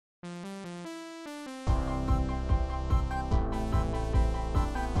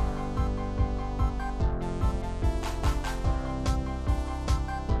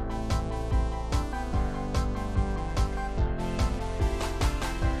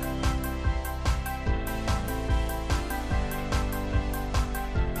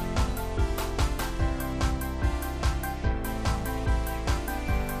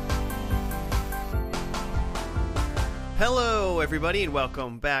everybody, and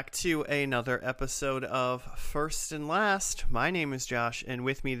welcome back to another episode of First and Last. My name is Josh, and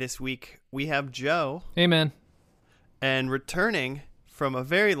with me this week we have Joe. Hey, man. And returning from a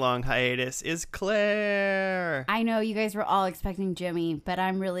very long hiatus is Claire. I know you guys were all expecting Jimmy, but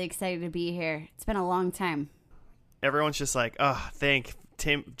I'm really excited to be here. It's been a long time. Everyone's just like, oh,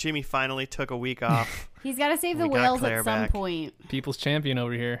 Jimmy finally took a week off. He's got to save the whales at some point. People's champion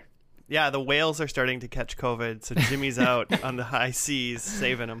over here. Yeah, the whales are starting to catch COVID, so Jimmy's out on the high seas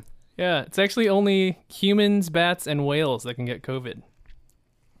saving them. Yeah, it's actually only humans, bats, and whales that can get COVID.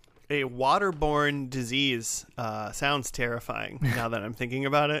 A waterborne disease sounds terrifying now that I'm thinking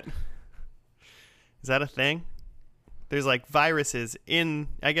about it. Is that a thing? There's like viruses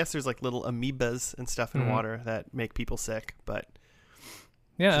I guess there's like little amoebas and stuff in water that make people sick, but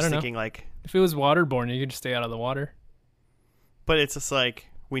yeah, I don't thinking know. Like, if it was waterborne, you could just stay out of the water. But it's just like,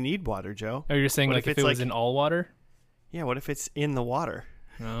 we need water, Joe. Oh, you're saying like if it was in all water? Yeah, what if it's in the water?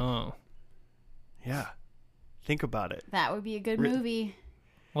 Oh. Yeah. Think about it. That would be a good movie.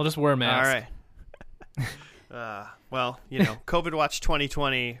 We'll just wear a mask. All right. Well, COVID Watch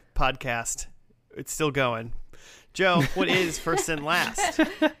 2020 podcast, it's still going. Joe, what is First and Last?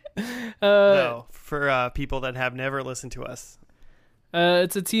 No, for people that have never listened to us.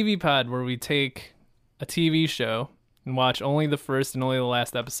 It's a TV pod where we take a TV show and watch only the first and only the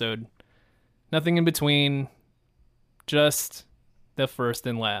last episode. Nothing in between, just the first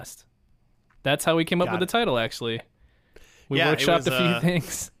and last. That's how we came up with the title, actually. We workshopped a few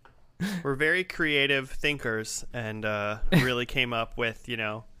things. We're very creative thinkers and really came up with,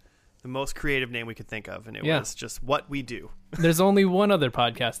 the most creative name we could think of, and it was just what we do. There's only one other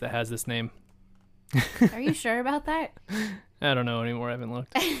podcast that has this name. Are you sure about that? I don't know anymore. I haven't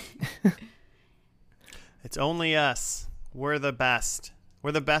looked. It's only us. We're the best.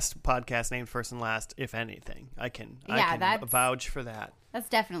 We're the best podcast named First and Last, if anything. I can vouch for that. That's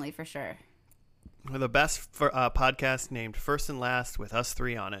definitely for sure. We're the best podcast named First and Last with us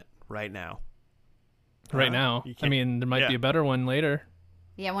three on it right now. Right now? I mean, there might be a better one later.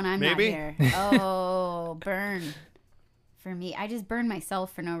 Yeah, when I'm not here. Oh, burn. For me. I just burned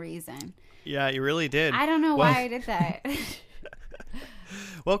myself for no reason. Yeah, you really did. I don't know why I did that.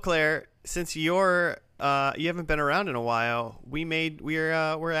 Well, Claire, since you haven't been around in a while,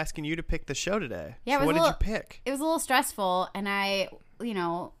 we're asking you to pick the show today. Yeah, so what did you pick? It was a little stressful, and I,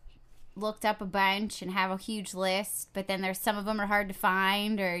 looked up a bunch and have a huge list, but then there's some of them are hard to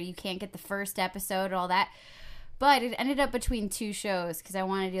find, or you can't get the first episode or all that. But it ended up between two shows because I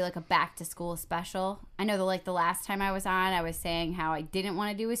wanted to do like a back to school special. I know the last time I was on, I was saying how I didn't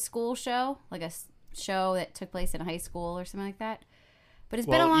want to do a school show, like a show that took place in high school or something like that. But it's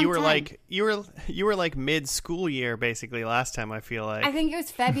been a long time. You were like mid school year basically last time, I feel like. I think it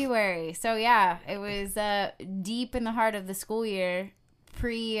was February. So yeah, it was deep in the heart of the school year,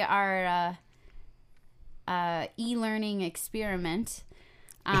 pre our e-learning experiment.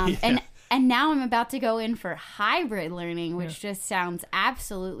 And now I'm about to go in for hybrid learning, which just sounds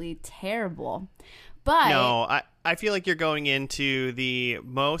absolutely terrible. But no, I feel like you're going into the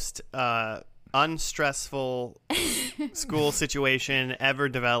most unstressful school situation ever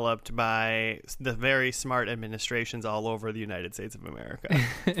developed by the very smart administrations all over the United States of America.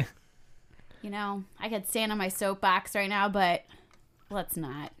 I could stand on my soapbox right now, but let's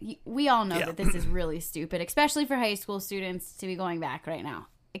not. We all know that this is really stupid, especially for high school students to be going back right now.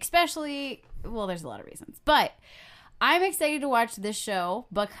 Especially, there's a lot of reasons. But I'm excited to watch this show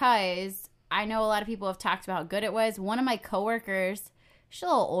because I know a lot of people have talked about how good it was. One of my coworkers, she's a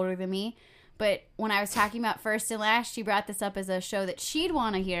little older than me, but when I was talking about First and Last, she brought this up as a show that she'd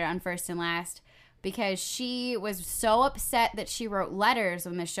want to hear on First and Last because she was so upset that she wrote letters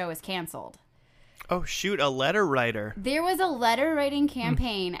when the show was canceled. Oh, shoot, a letter writer. There was a letter writing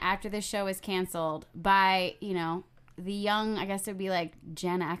campaign after the show was canceled by, the young, I guess it would be like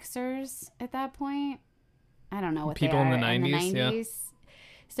Gen Xers at that point. I don't know what people they are. in the 90s. Yeah.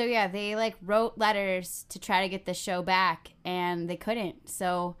 So yeah, they wrote letters to try to get the show back, and they couldn't.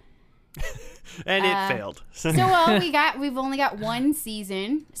 So and it failed. We've only got one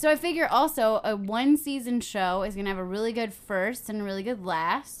season. So I figure also a one season show is gonna have a really good first and a really good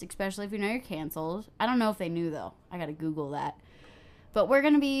last, especially if you're canceled. I don't know if they knew though. I gotta Google that. But we're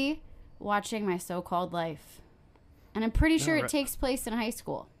gonna be watching My So-Called Life. And I'm pretty sure it takes place in high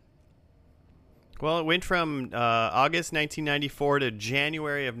school. Well, it went from August 1994 to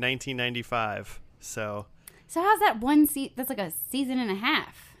January of 1995. So how's that one season? That's like a season and a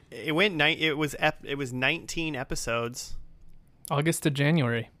half. It was 19 episodes. August to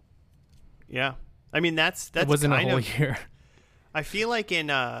January. Yeah, I mean that's it wasn't a whole year. I feel like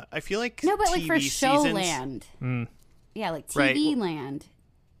no, but like for TV seasons, Showland. like TV Right. land.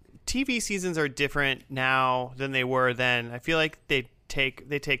 TV seasons are different now than they were then. I feel like they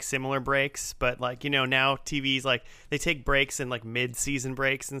take similar breaks, but like, now TV's like they take breaks and like mid-season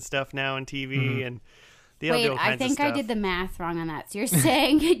breaks and stuff now in TV and they'll do all kinds I of think I stuff. did the math wrong on that. So you're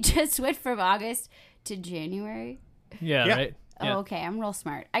saying it just went from August to January? Yeah, Yeah. right. Oh, Yeah. okay. I'm real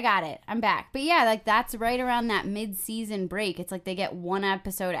smart. I got it. I'm back. But yeah, like that's right around that mid-season break. It's like they get one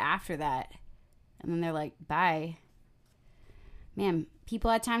episode after that, and then they're like, bye. Man, people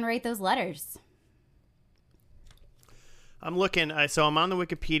had time to write those letters. I'm looking, so I'm on the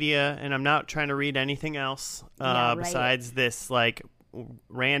Wikipedia, and I'm not trying to read anything else Yeah, right. besides this like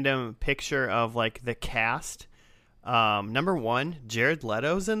random picture of like the cast. Number 1, Jared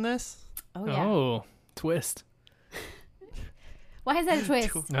Leto's in this. Oh yeah. Oh, twist. Why is that a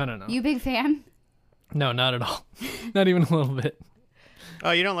twist? I don't know. You big fan? No, not at all. Not even a little bit.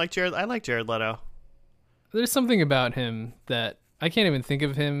 Oh, you don't like Jared? I like Jared Leto. There's something about him that I can't even think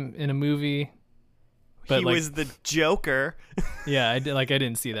of him in a movie. But He like, was the Joker. yeah, I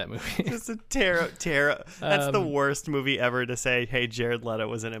didn't see that movie. It's a terror. That's the worst movie ever to say, hey, Jared Leto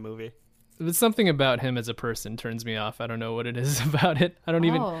was in a movie. But something about him as a person turns me off. I don't know what it is about it.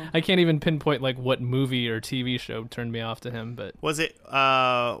 Oh. I can't even pinpoint like what movie or TV show turned me off to him, but Was it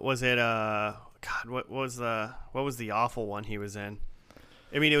God, what was the awful one he was in?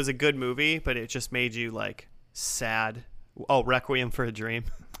 I mean, it was a good movie, but it just made you like sad. Oh, Requiem for a Dream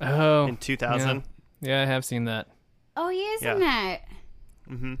oh, in 2000. yeah, I have seen that. Oh, he is Yeah. in that.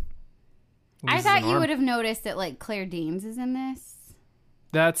 Mm-hmm. I Loses thought an you arm. would have noticed that like Claire Danes is in this.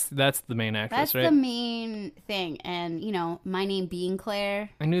 That's the main actress, That's right? the main thing. And, my name being Claire.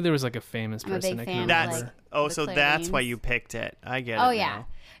 I knew there was like a famous I'm a person. big I fan can't of, That's remember. the so Claire that's why Danes. you picked it. I get it. Oh, yeah. now.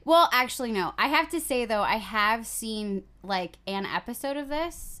 Well, actually, no. I have to say, though, I have seen, like, an episode of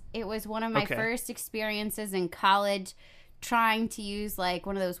this. It was one of my Okay. first experiences in college trying to use, like,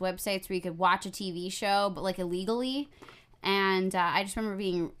 one of those websites where you could watch a TV show, but, like, illegally. And I just remember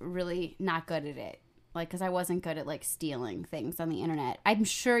being really not good at it. Like, because I wasn't good at, like, stealing things on the internet. I'm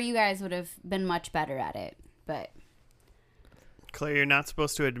sure you guys would have been much better at it, but... Claire, you're not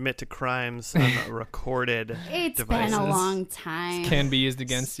supposed to admit to crimes on a recorded It's devices. been a long time. Can be used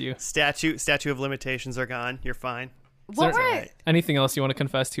against you. Statute of limitations are gone. You're fine. What there- were... Right. Anything else you want to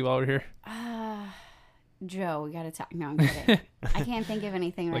confess to while we're here? Joe, we gotta talk. No, I'm kidding. I can't think of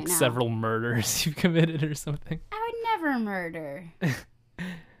anything right Like now. several murders you've committed or something. I would never murder.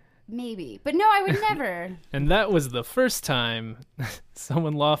 Maybe. But no, I would never. And that was the first time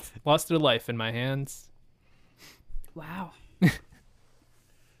someone lost their life in my hands. Wow. Do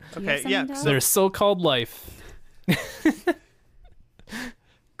you have Okay, yeah. something, Doug? Their so-called life.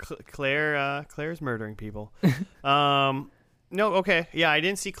 Claire's murdering people. No, okay, yeah, I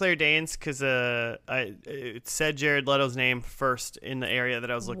didn't see Claire Danes because it said Jared Leto's name first in the area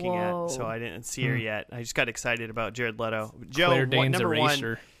that I was looking Whoa. at, so I didn't see her yet. I just got excited about Jared Leto. Joe, Claire Danes number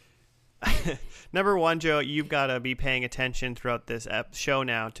erasure. number one, Joe, you've got to be paying attention throughout this show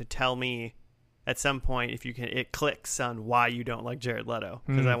now to tell me at some point if you can. It clicks on why you don't like Jared Leto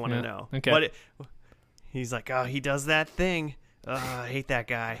because I want to yeah. know. Okay. He's like, oh, he does that thing. I hate that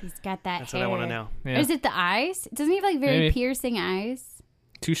guy. He's got that That's hair. what I want to know. Yeah. Or is it the eyes? Doesn't he have like very Maybe. piercing eyes?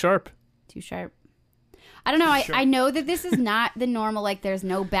 Too sharp. Too sharp. I don't know. Sure. I know that this is not the normal, like there's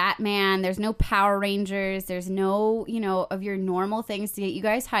no Batman, there's no Power Rangers, there's no, of your normal things to get you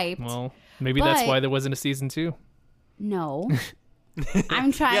guys hyped. Well, maybe that's But- why there wasn't a season 2. No.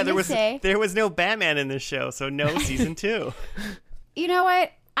 I'm trying Yeah, to say. there was no Batman in this show, so no season 2. You know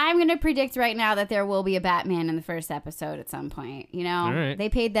what? I'm going to predict right now that there will be a Batman in the first episode at some point. All right. They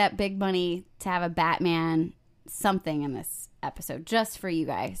paid that big money to have a Batman something in this episode just for you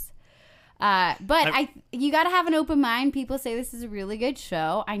guys. But you got to have an open mind. People say this is a really good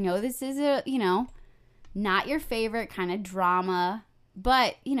show. I know this is a, not your favorite kind of drama,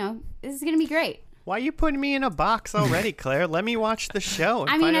 but, this is going to be great. Why are you putting me in a box already, Claire? Let me watch the show. And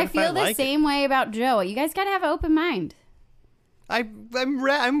I mean, find out I if feel the like it. same way about Joe. You guys got to have an open mind.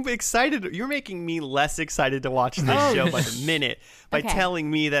 I'm excited. You're making me less excited to watch this Oh. show by the minute by Okay. telling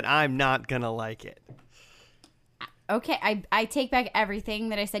me that I'm not gonna like it. Okay, I take back everything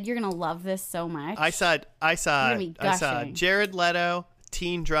that I said. You're gonna love this so much. I saw You're gonna be gushing. Jared Leto,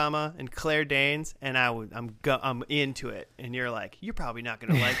 teen drama, and Claire Danes, and I'm into it. And you're like, you're probably not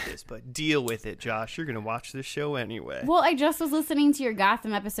gonna like this, but deal with it, Josh. You're gonna watch this show anyway. Well, I just was listening to your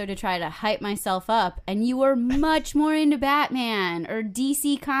Gotham episode to try to hype myself up, and you were much more into Batman or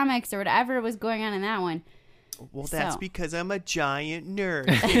DC Comics or whatever was going on in that one. Well, that's So. because I'm a giant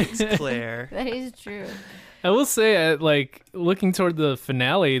nerd. Thanks, Claire. That is true. I will say, like, looking toward the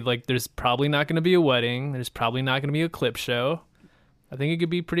finale, like, there's probably not going to be a wedding. There's probably not going to be a clip show. I think it could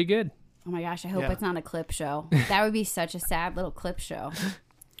be pretty good. Oh my gosh, I hope it's not a clip show. That would be such a sad little clip show.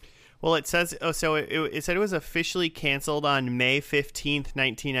 Well, it says, it said it was officially canceled on May 15th,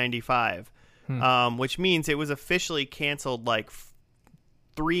 1995, which means it was officially canceled like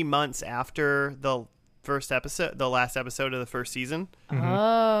 3 months after the last episode of the first season.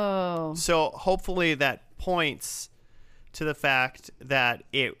 Oh. So hopefully that points to the fact that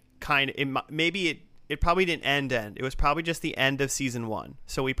it probably didn't end. It was probably just the end of season 1.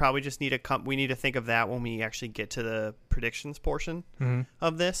 So we probably just need to think of that when we actually get to the predictions portion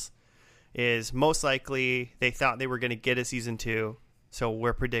of this. Is most likely they thought they were going to get a season 2, so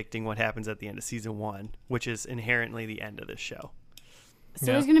we're predicting what happens at the end of season 1, which is inherently the end of this show. So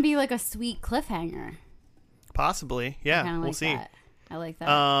there's going to be like a sweet cliffhanger. Possibly, yeah. We'll see. That. I like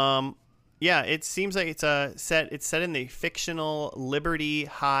that. Yeah, it seems like it's set in the fictional Liberty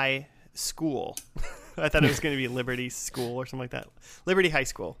High School. I thought it was going to be Liberty School or something like that. Liberty High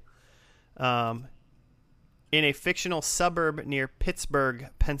School. In a fictional suburb near Pittsburgh,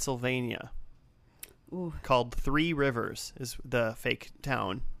 Pennsylvania. Ooh. Called Three Rivers is the fake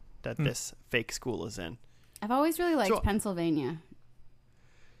town that this fake school is in. I've always really liked Pennsylvania.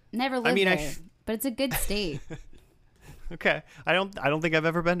 Never lived there, but it's a good state. Okay, I don't think I've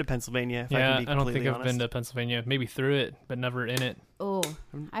ever been to Pennsylvania. If I can be I don't think honest. I've been to Pennsylvania. Maybe through it, but never in it. Oh,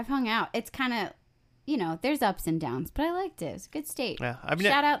 I've hung out. It's kind of, there's ups and downs, but I liked it. It's a good state. Yeah, I've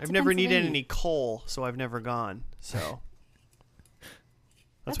never needed any coal, so I've never gone. So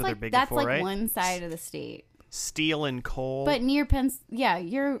that's what they're big for, right? That's like one side of the state. Steel and coal. But near yeah,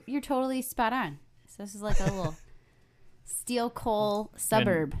 you're totally spot on. So this is like a little steel coal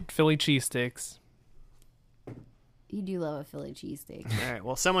suburb. And Philly cheesesteaks. You do love a Philly cheesesteak. All right.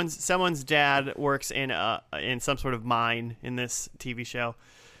 Well, someone's dad works in some sort of mine in this TV show.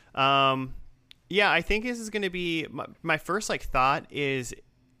 Yeah, I think this is going to be my first thought is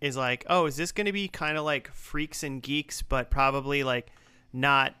like, oh, is this going to be kind of like Freaks and Geeks, but probably like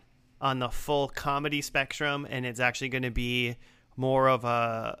not on the full comedy spectrum, and it's actually going to be more of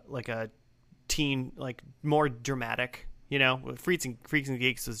a teen, like more dramatic. Freaks and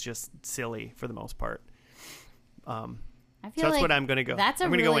Geeks was just silly for the most part. I feel so that's what I'm going to go. That's a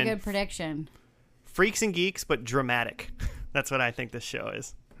really good prediction. Freaks and Geeks, but dramatic. That's what I think this show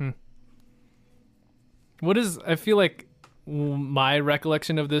is. I feel like my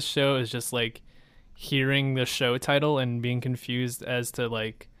recollection of this show is just like hearing the show title and being confused as to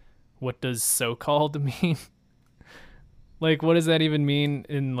like, what does so-called mean? Like, what does that even mean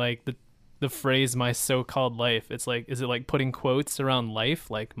in like the phrase my so-called life? It's like, is it like putting quotes around life?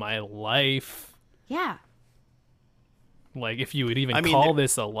 Like my life? Yeah. Like if you would even call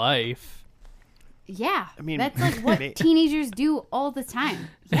this a life. Yeah. I mean, that's like what teenagers do all the time.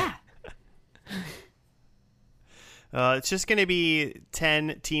 Yeah. It's just going to be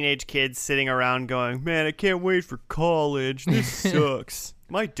 10 teenage kids sitting around going, man, I can't wait for college. This sucks.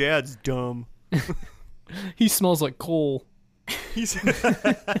 My dad's dumb. He smells like coal.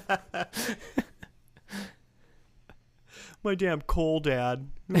 My damn coal dad.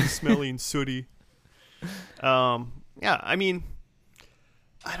 He's smelly and sooty. Yeah, I mean,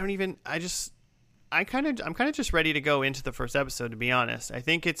 I'm kind of just ready to go into the first episode, to be honest. I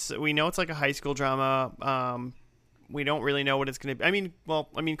think we know it's like a high school drama. We don't really know what it's going to be. I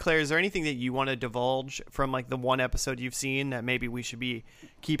mean, Claire, is there anything that you want to divulge from like the one episode you've seen that maybe we should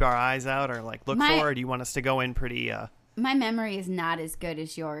keep our eyes out or like look for? Or do you want us to go in pretty? My memory is not as good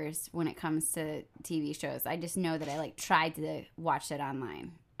as yours when it comes to TV shows. I just know that I like tried to watch it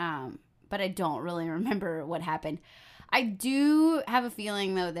online, but I don't really remember what happened. I do have a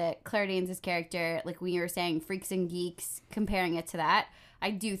feeling though that Claire Danes' character, like when you were saying Freaks and Geeks, comparing it to that,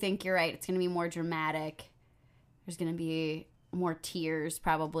 I do think you're right. It's going to be more dramatic. There's going to be more tears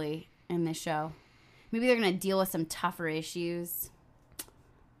probably in this show. Maybe they're going to deal with some tougher issues.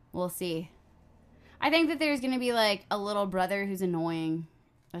 We'll see. I think that there's going to be like a little brother who's annoying.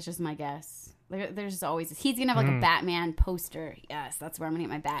 That's just my guess. There's always he's going to have like a Batman poster. Yes, that's where I'm going to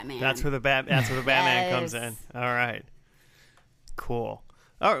get my Batman. That's where the Batman comes in. All right. Cool.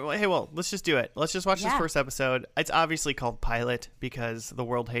 All right. Well, let's just do it. Let's just watch this first episode. It's obviously called Pilot because the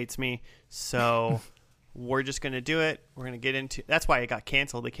world hates me. So we're just going to do it. We're going to get into... That's why it got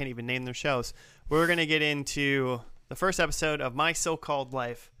canceled. They can't even name their shows. We're going to get into the first episode of My So-Called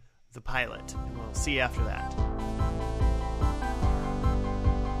Life, The Pilot. And we'll see you after that.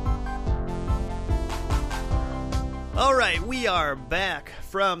 All right, we are back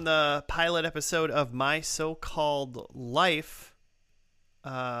from the pilot episode of My So-Called Life.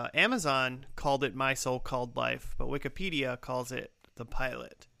 Amazon called it My So Called Life, but Wikipedia calls it The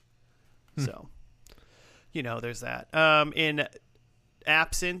Pilot. So, there's that. In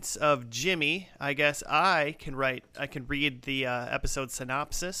absence of Jimmy, I guess I can read the episode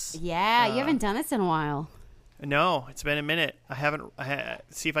synopsis. Yeah, you haven't done this in a while. No, it's been a minute.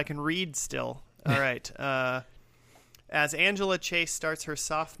 See if I can read still. All right. As Angela Chase starts her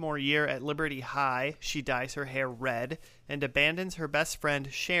sophomore year at Liberty High, she dyes her hair red and abandons her best friend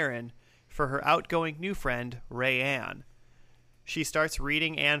Sharon for her outgoing new friend Rayanne. She starts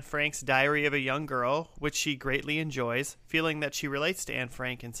reading Anne Frank's Diary of a Young Girl, which she greatly enjoys, feeling that she relates to Anne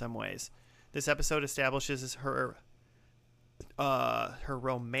Frank in some ways. This episode establishes her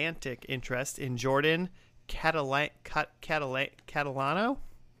romantic interest in Jordan Catalano.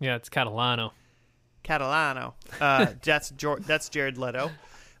 Yeah, it's Catalano. That's Jared Leto.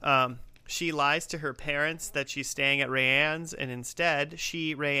 She lies to her parents that she's staying at Rayanne's, and instead,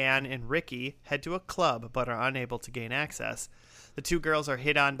 she, Rayanne, and Ricky head to a club but are unable to gain access. The two girls are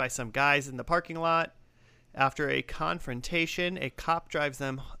hit on by some guys in the parking lot. After a confrontation, a cop drives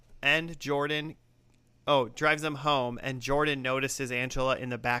them home, and Jordan notices Angela in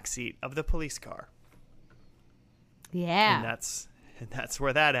the backseat of the police car. Yeah. And that's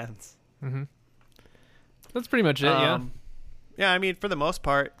where that ends. Mm-hmm. That's pretty much it, yeah. Yeah, I mean, for the most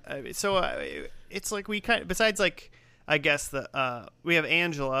part. It's like we kind of, besides, like, I guess we have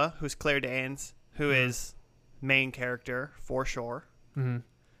Angela, who's Claire Danes, who is main character for sure. Mm-hmm.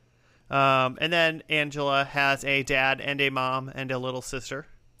 And then Angela has a dad and a mom and a little sister.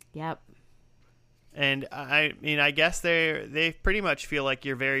 Yep. And I mean, I guess they pretty much feel like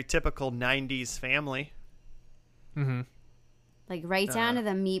your very typical 90s family. Mm-hmm. Like right down to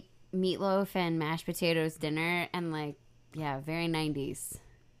the meatloaf and mashed potatoes dinner, and like, yeah, very 90s.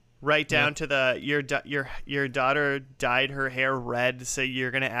 Right down to your daughter dyed her hair red, so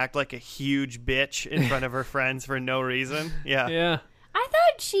you're gonna act like a huge bitch in front of her friends for no reason. Yeah. Yeah. I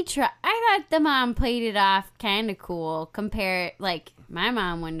thought the mom played it off kind of cool. Like, my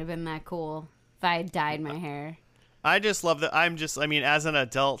mom wouldn't have been that cool if I had dyed my hair. I just love that. I mean, as an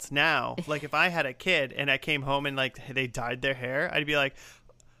adult now, like if I had a kid and I came home and like they dyed their hair, I'd be like,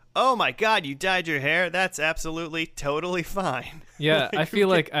 oh my God, you dyed your hair? That's absolutely totally fine. Yeah, I feel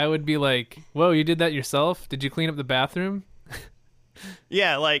like I would be like, whoa, you did that yourself? Did you clean up the bathroom?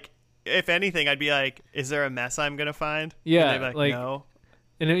 Yeah, like, if anything, I'd be like, is there a mess I'm going to find? Yeah. And they'd be like, no.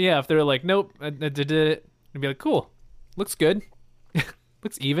 And yeah, if they're like, nope, I did it, I'd be like, cool. Looks good.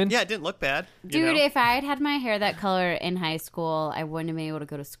 Looks even. Yeah, it didn't look bad. Dude, if I had had my hair that color in high school, I wouldn't have been able to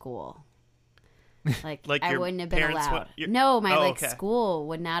go to school. Like I wouldn't have been allowed. No, my school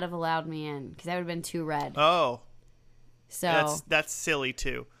would not have allowed me in because I would have been too red. Oh. So that's silly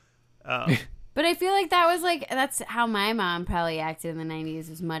too. But I feel like that's how my mom probably acted in the 90s,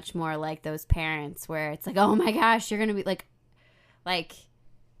 was much more like those parents where it's like, oh my gosh, you're going to be like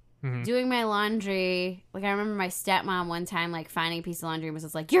doing my laundry. Like, I remember my stepmom one time, like, finding a piece of laundry and was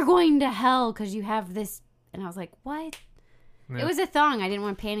just like, you're going to hell because you have this. And I was like, what? Yeah. It was a thong. I didn't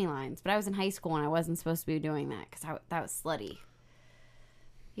want panty lines, but I was in high school and I wasn't supposed to be doing that because that was slutty.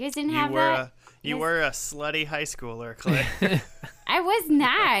 You guys didn't have that? You were a slutty high schooler, Clay. I was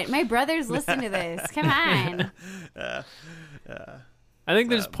not. My brothers listen to this. Come on. I think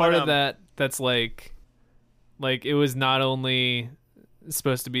there's part of that that's like it was not only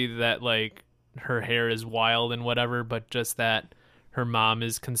supposed to be that like her hair is wild and whatever, but just that her mom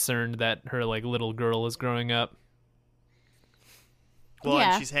is concerned that her like little girl is growing up. Well,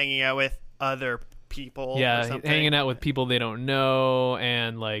 and she's hanging out with other people. Yeah, hanging out with people they don't know,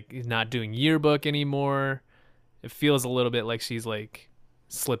 and like not doing yearbook anymore. It feels a little bit like she's like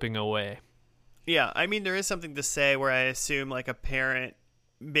slipping away. Yeah, I mean, there is something to say where I assume like a parent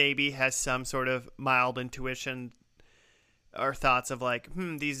maybe has some sort of mild intuition or thoughts of like,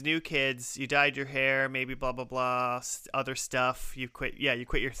 these new kids, you dyed your hair, maybe blah blah blah, other stuff. You quit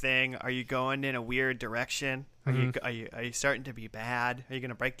your thing. Are you going in a weird direction? Are you starting to be bad? Are you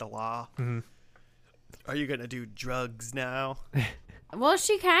gonna break the law? Mm-hmm. Are you gonna do drugs now? Well,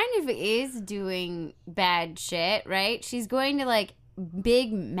 she kind of is doing bad shit, right? She's going to like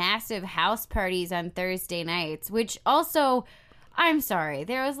big, massive house parties on Thursday nights, which also, I'm sorry,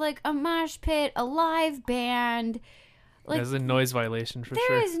 there was like a mosh pit, a live band. Like, that's a noise violation for sure.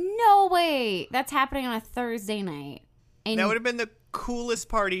 There is no way that's happening on a Thursday night. And that would have been the coolest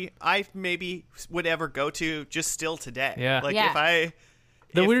party I maybe would ever go to just still today. Yeah. Like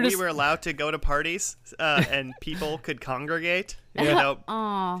if we were allowed to go to parties and people could congregate without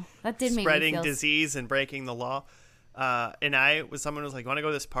that did make spreading me feel disease and breaking the law. And someone was like, want to go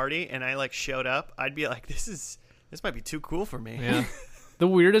to this party? And I like showed up. I'd be like, this might be too cool for me. Yeah. The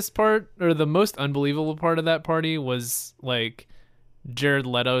weirdest part, or the most unbelievable part of that party was like Jared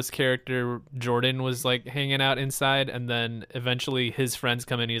Leto's character Jordan was like hanging out inside, and then eventually his friends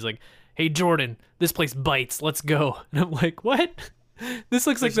come in. He's like, "Hey Jordan, this place bites. Let's go." And I'm like, "What? This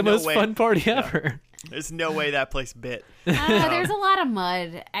looks like the most fun party ever." There's no way that place bit. There's a lot of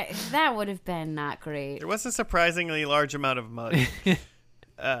mud. That would have been not great. There was a surprisingly large amount of mud.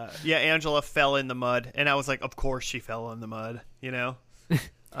 Yeah, Angela fell in the mud, and I was like, of course she fell in the mud, you know?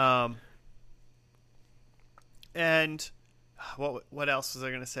 And what else was I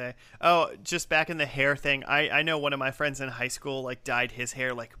going to say? Oh, just back in the hair thing, I know one of my friends in high school, like, dyed his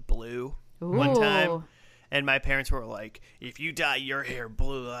hair, like, blue one time. And my parents were like, if you dye your hair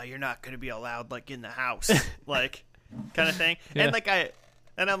blue, you're not going to be allowed, like, in the house, like, kind of thing. Yeah.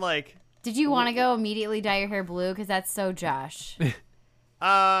 And I'm like... Did you want to go immediately dye your hair blue? Because that's so Josh.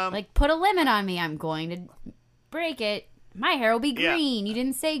 Like, put a limit on me. I'm going to break it. My hair will be green. You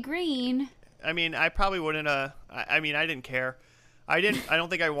didn't say green. I mean, I probably wouldn't, I didn't care. I don't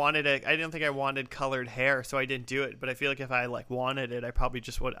think I wanted colored hair, so I didn't do it. But I feel like if I like wanted it,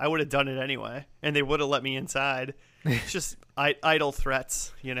 I would have done it anyway, and they would have let me inside. It's just idle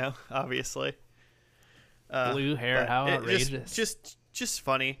threats, you know. Obviously, blue hair, how outrageous! Just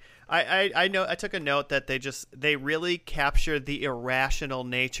funny. I know. I took a note that they really captured the irrational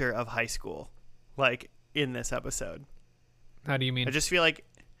nature of high school, like in this episode. How do you mean? I just feel like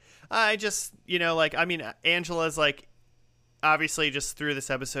Angela's like. Obviously, just through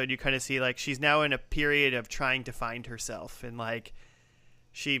this episode, you kind of see, like, she's now in a period of trying to find herself. And, like,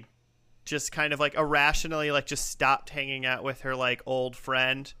 she just kind of, like, irrationally, like, just stopped hanging out with her, like, old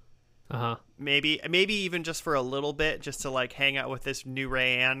friend. Uh-huh. Maybe even just for a little bit, just to, like, hang out with this new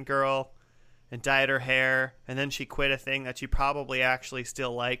Rayanne girl and dyed her hair. And then she quit a thing that she probably actually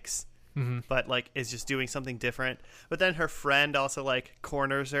still likes. Mm-hmm. But, like, is just doing something different. But then her friend also, like,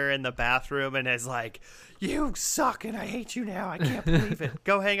 corners her in the bathroom and is like, you suck and I hate you now. I can't believe it.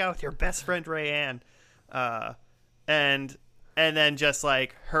 Go hang out with your best friend, Rayanne. And then just,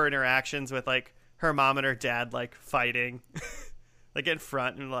 like, her interactions with, like, her mom and her dad, like, fighting. Like, in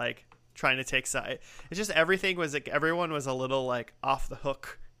front and, like, trying to take side. It's just everything was, like, everyone was a little, like, off the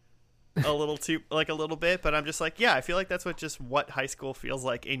hook. A little bit, but I'm just like, yeah, I feel like that's what high school feels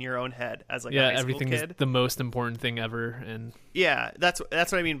like in your own head as like a high school everything kid. Is the most important thing ever, and yeah, that's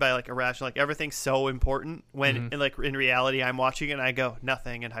what I mean by like irrational. Like everything's so important when in reality I'm watching it and I go,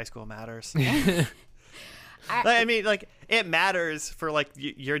 nothing in high school matters. I mean, like it matters for like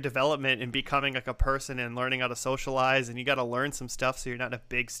your development and becoming like a person and learning how to socialize, and you got to learn some stuff so you're not a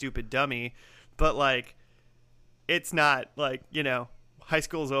big stupid dummy. But like, it's not like, you know. High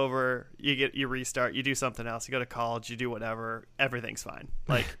school's over, you restart, you do something else, you go to college, you do whatever, everything's fine.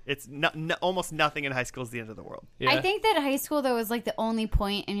 Like it's almost nothing in high school is the end of the world. Yeah. I think that high school though is like the only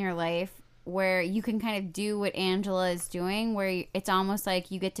point in your life where you can kind of do what Angela is doing, where it's almost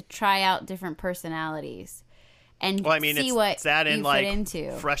like you get to try out different personalities and see what it's that in you like fit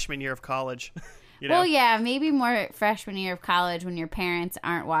into. Freshman year of college. You know? Well, yeah, maybe more freshman year of college when your parents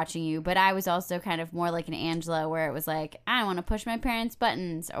aren't watching you. But I was also kind of more like an Angela where it was like, I want to push my parents'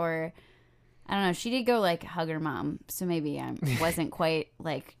 buttons. Or, I don't know, she did go like hug her mom. So maybe I wasn't quite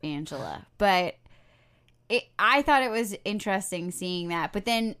like Angela. But I thought it was interesting seeing that. But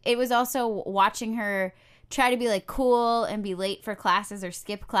then it was also watching her try to be like cool and be late for classes or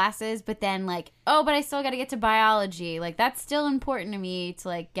skip classes, but then like, oh, but I still got to get to biology. Like that's still important to me to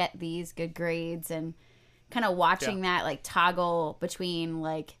like get these good grades, and kind of watching that like toggle between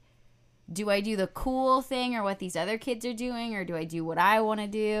like, do I do the cool thing or what these other kids are doing, or do I do what I want to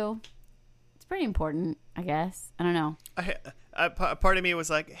do? It's pretty important, I guess. I don't know. Part of me was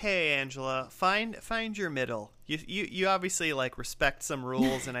like, hey, Angela, find your middle. You obviously like respect some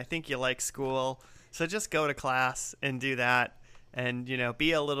rules and I think you like school. So just go to class and do that, and, you know,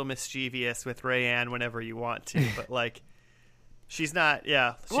 be a little mischievous with Rayanne whenever you want to. But, like, she's not,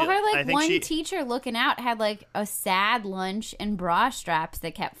 well, her, like, teacher looking out had, like, a sad lunch and bra straps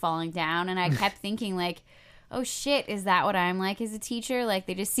that kept falling down. And I kept thinking, like, oh, shit, is that what I'm like as a teacher? Like,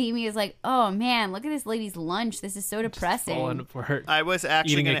 they just see me as, like, oh, man, look at this lady's lunch. This is so depressing. Falling apart. I was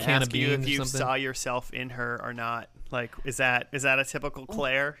actually going to ask you if you saw yourself in her or not. Like, is that a typical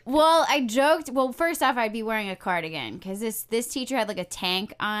Claire? Well, I joked. Well, first off, I'd be wearing a cardigan because this teacher had like a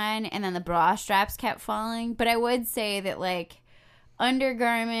tank on, and then the bra straps kept falling. But I would say that like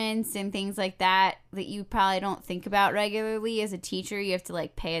undergarments and things like that you probably don't think about regularly as a teacher, you have to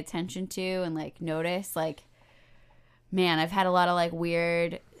like pay attention to and like notice. Like, man, I've had a lot of like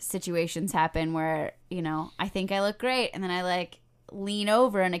weird situations happen where, you know, I think I look great, and then I like lean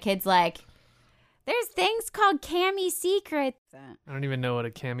over and a kid's like, There's things called cami secrets. I don't even know what a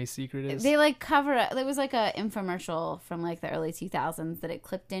cami secret is. They like cover it. There was like a infomercial from like the early 2000s that it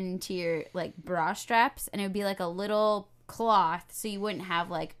clipped into your like bra straps, and it would be like a little cloth so you wouldn't have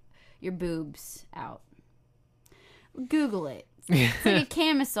like your boobs out. Google it. It's like a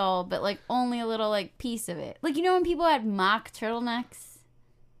camisole, but like only a little like piece of it. Like, you know when people had mock turtlenecks?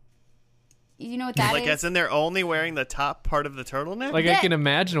 You know what that like is? Like as in they're only wearing the top part of the turtleneck? Like, I can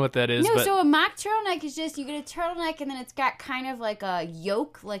imagine what that is. No, but... so a mock turtleneck is just, you get a turtleneck and then it's got kind of like a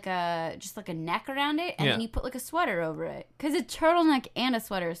yoke, like just like a neck around it, and then you put like a sweater over it. Because a turtleneck and a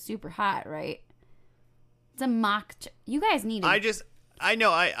sweater is super hot, right? It's a mock... You guys need it. I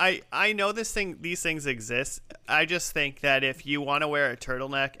know these things exist. I just think that if you want to wear a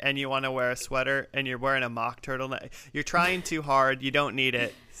turtleneck and you want to wear a sweater and you're wearing a mock turtleneck, you're trying too hard. You don't need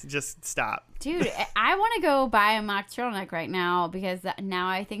it. Just stop. Dude, I want to go buy a mock turtleneck right now because now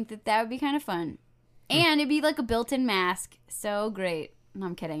I think that would be kind of fun. And it'd be like a built-in mask. So great. No,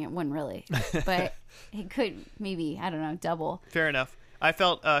 I'm kidding. It wouldn't really. But it could maybe, I don't know, double. Fair enough. I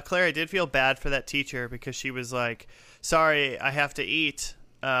felt, Claire, I did feel bad for that teacher because she was like, sorry, I have to eat.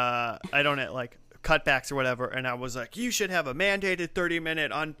 I don't know, like cutbacks or whatever. And I was like, you should have a mandated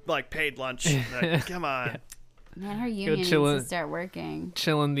 30-minute paid lunch. Like, come on. Yeah. Man, her union needs to start working.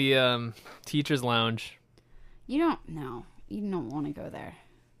 Chill in the teacher's lounge. You don't want to go there.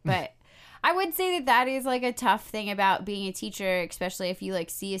 But I would say that is like a tough thing about being a teacher, especially if you like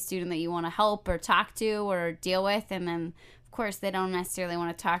see a student that you want to help or talk to or deal with, and then of course they don't necessarily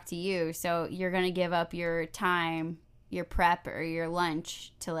want to talk to you, so you're going to give up your time, your prep, or your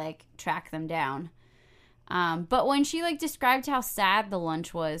lunch to like track them down. But when she like described how sad the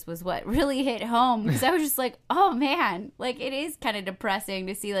lunch was what really hit home, because I was just like, oh man, like it is kind of depressing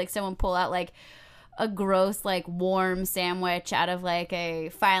to see like someone pull out like a gross like warm sandwich out of like a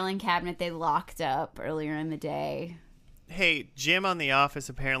filing cabinet they locked up earlier in the day. Hey, Jim on The Office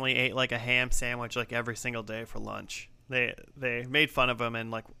apparently ate like a ham sandwich like every single day for lunch. They made fun of him in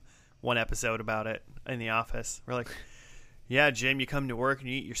like one episode about it in The Office. We're like, yeah, Jim, you come to work and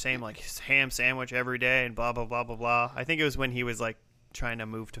you eat your same like ham sandwich every day and blah, blah, blah, blah, blah. I think it was when he was like trying to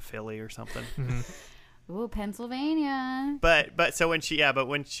move to Philly or something. Ooh, Pennsylvania. But so when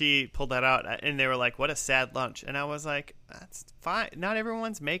she pulled that out and they were like, what a sad lunch. And I was like, that's fine. Not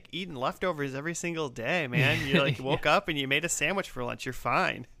everyone's eating leftovers every single day, man. You like woke up and you made a sandwich for lunch. You're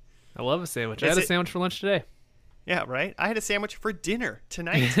fine. I love a sandwich. I had a sandwich for lunch today. Yeah, right? I had a sandwich for dinner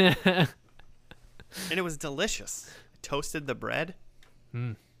tonight. And it was delicious. Toasted the bread.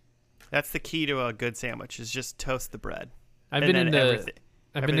 That's the key to a good sandwich, is just toast the bread. I've been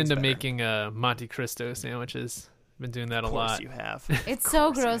into making Monte Cristo sandwiches. I've been doing that a lot. Of course you have. It's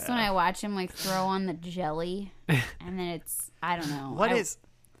so gross when I watch him like throw on the jelly, and then it's, I don't know. What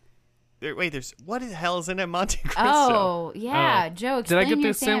the hell is in a Monte Cristo? Oh, yeah. Joe, explain. Did I get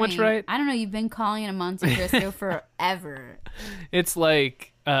the sandwich right? I don't know. You've been calling it a Monte Cristo forever. It's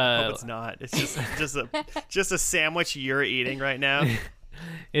like... no, it's not. It's just a sandwich you're eating right now.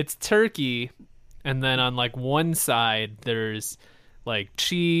 It's turkey, and then on like one side there's like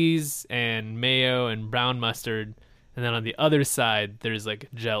cheese and mayo and brown mustard, and then on the other side there's like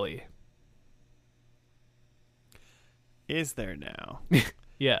jelly. Is there now?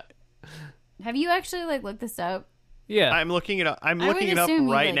 Yeah. Have you actually like looked this up? Yeah. I'm looking it up. I'm looking it up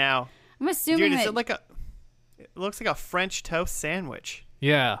right now. I'm assuming Dude, it looks like a French toast sandwich.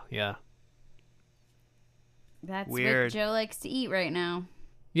 Yeah. That's weird. What Joe likes to eat right now.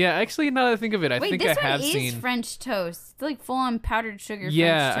 Yeah, actually, now that I think of it, I think I have seen. This one is French toast. It's like full on powdered sugar.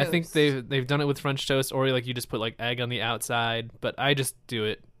 Yeah, French toast. I think they've done it with French toast, or like you just put like egg on the outside. But I just do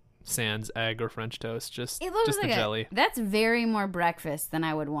it sans egg or French toast, just the jelly. That's very more breakfast than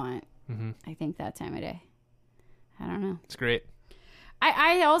I would want. I think that time of day. I don't know. It's great.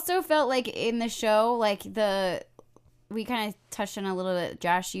 I also felt like in the show, like we kind of touched on a little bit,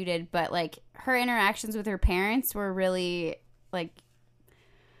 Josh, you did, but like her interactions with her parents were really like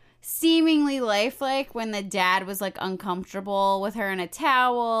seemingly lifelike when the dad was like uncomfortable with her in a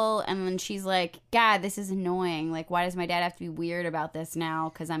towel, and then she's like, God, this is annoying. Like, why does my dad have to be weird about this now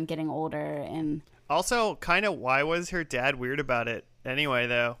because I'm getting older? And also, kind of, why was her dad weird about it anyway,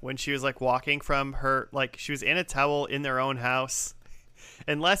 though, when she was like walking from her, like she was in a towel in their own house?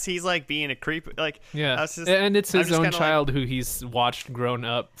 Unless he's like being a creep, like, yeah, and it's his own child who he's watched grown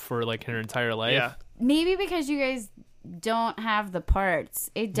up for like her entire life. Yeah, maybe because you guys don't have the parts,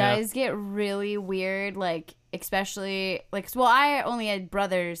 it does get really weird. Like, especially like, well, I only had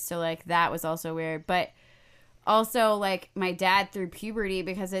brothers, so like that was also weird. But also like my dad through puberty,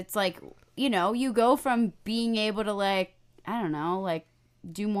 because it's like, you know, you go from being able to like, I don't know, like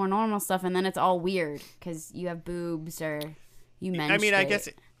do more normal stuff, and then it's all weird because you have boobs or you menstruate. I mean, I guess,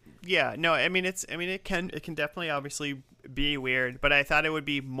 yeah, no, I mean, it can definitely obviously be weird, but I thought it would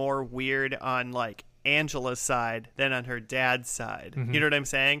be more weird on like Angela's side than on her dad's side. You know what I'm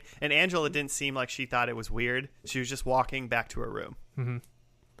saying? And Angela didn't seem like she thought it was weird. She was just walking back to her room.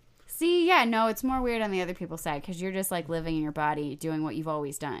 See, yeah, no, it's more weird on the other people's side because you're just like living in your body, doing what you've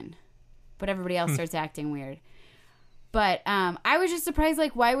always done, but everybody else starts acting weird. But I was just surprised,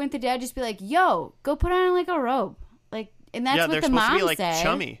 like, why wouldn't the dad just be like, "Yo, go put on like a robe," like, and that's what the mom said. Yeah, they're supposed to be like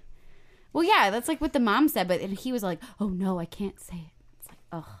chummy. Well, yeah, that's like what the mom said, but and he was like, "Oh no, I can't say it." It's like,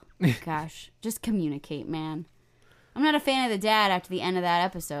 oh gosh, just communicate, man. I'm not a fan of the dad after the end of that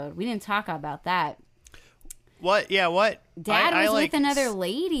episode. We didn't talk about that. What? Yeah, what? Dad was with another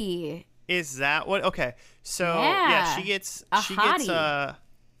lady. Is that what? Okay, so yeah, she gets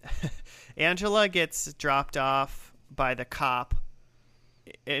Angela gets dropped off by the cop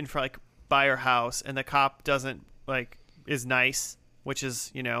in for like by her house, and the cop doesn't like is nice, which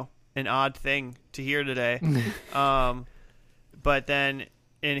is, you know, an odd thing to hear today. But then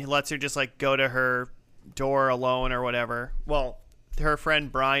and he lets her just like go to her door alone or whatever. Well, her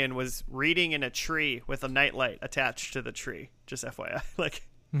friend Brian was reading in a tree with a nightlight attached to the tree. Just FYI, like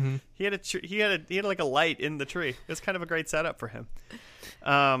he had like a light in the tree. It was kind of a great setup for him.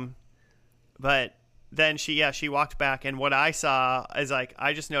 But then she walked back, and what I saw is like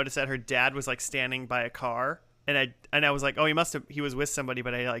I just noticed that her dad was like standing by a car, and I was like, oh, he was with somebody,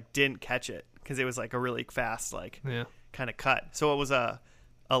 but I like didn't catch it because it was like a really fast kind of cut. So it was a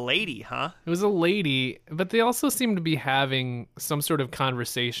lady, huh? It was a lady, but they also seemed to be having some sort of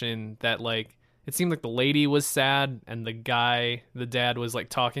conversation that like it seemed like the lady was sad and the dad was like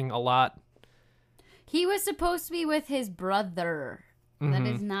talking a lot. He was supposed to be with his brother. That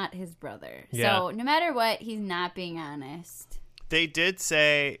is not his brother. Yeah. So no matter what, he's not being honest. They did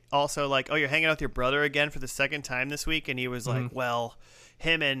say also like, oh, you're hanging out with your brother again for the second time this week. And he was like, well,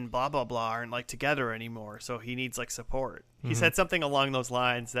 him and blah, blah, blah aren't like together anymore. So he needs like support. He said something along those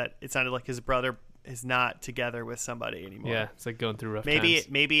lines that it sounded like his brother is not together with somebody anymore. Yeah, it's like going through rough times.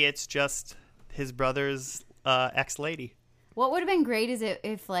 Maybe it's just his brother's ex-lady. What would have been great is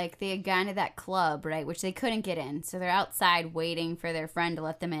if like they had gone to that club, right, which they couldn't get in. So they're outside waiting for their friend to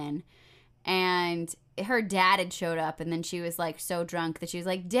let them in. And her dad had showed up, and then she was like so drunk that she was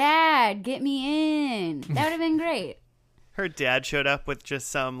like, "Dad, get me in." That would have been great. Her dad showed up with just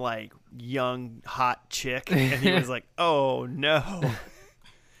some like young hot chick, and he was like, "Oh no."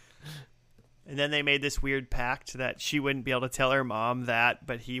 And then they made this weird pact that she wouldn't be able to tell her mom that,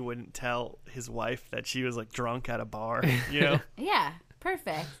 but he wouldn't tell his wife that she was like drunk at a bar, you know? Yeah,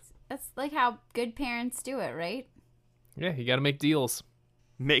 perfect. That's like how good parents do it, right? Yeah, you got to make deals.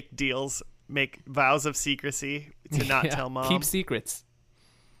 Make deals. Make vows of secrecy to not tell mom. Keep secrets.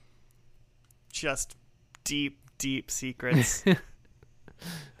 Just deep, deep secrets.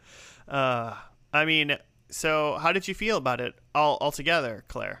 I mean, so how did you feel about it all together,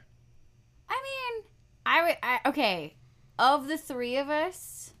 Claire? Okay, of the three of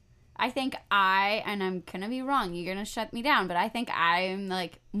us, I think and I'm going to be wrong, you're going to shut me down, but I think I'm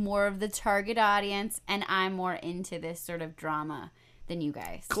like more of the target audience, and I'm more into this sort of drama than you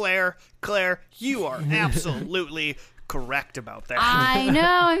guys. Claire, you are absolutely correct about that. I know,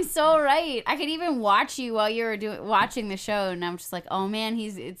 I'm so right. I could even watch you while you were watching the show, and I'm just like, oh man,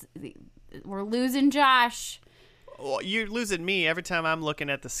 we're losing Josh. Well, you're losing me every time I'm looking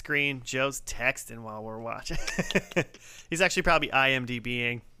at the screen. Joe's texting while we're watching. He's actually probably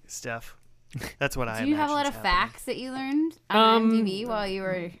IMDbing stuff. That's what I imagine. Do you have a lot of facts that you learned on IMDb while you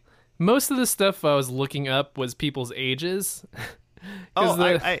were... Most of the stuff I was looking up was people's ages.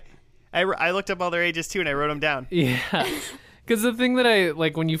 I looked up all their ages too, and I wrote them down. Yeah. Because the thing that I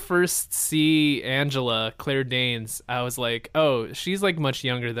like when you first see Angela, Claire Danes, I was like, oh, she's like much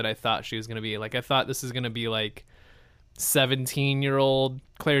younger than I thought she was going to be. Like, I thought this was going to be like 17-year-old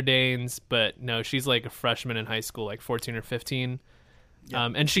Claire Danes, but no, she's like a freshman in high school, like 14 or 15. Yeah.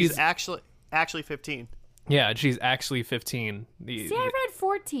 And she's actually 15. Yeah, she's actually 15. See, I read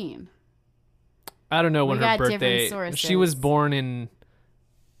 14. I don't know when her birthday. She was born in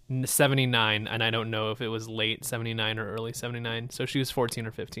 79, and I don't know if it was late 79 or early 79. So she was 14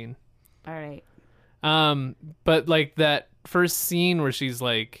 or 15. All right. But like that first scene where she's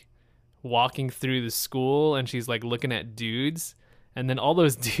like walking through the school and she's like looking at dudes, and then all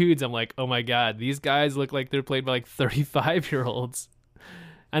those dudes, I'm like, oh my god, these guys look like they're played by like 35-year-olds.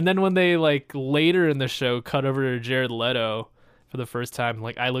 And then when they like later in the show cut over to Jared Leto for the first time,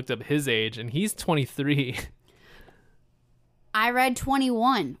 like I looked up his age and he's 23. I read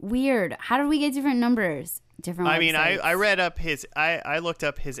 21. Weird. How did we get different numbers? different I mean, websites. I read up I looked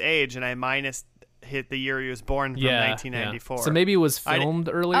up his age, and I minus hit the year he was born from 1994. Yeah. So maybe it was filmed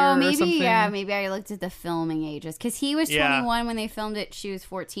earlier Oh, or maybe, something? yeah. Maybe I looked at the filming ages. Because he was 21 when they filmed it. She was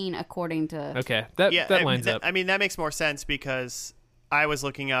 14, according to... Okay, that lines up. I mean, that makes more sense because I was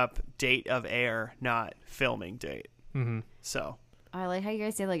looking up date of air, not filming date. Mm-hmm. So... I like how you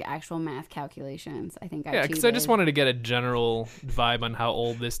guys did like actual math calculations. I think Yeah, because I just wanted to get a general vibe on how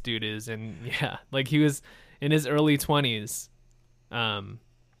old this dude is. And yeah, like he was in his early 20s.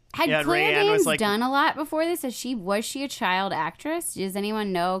 Had Claire Danes done a lot before this? Was she a child actress? Does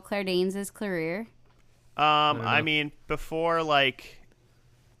anyone know Claire Danes' career? I mean, before like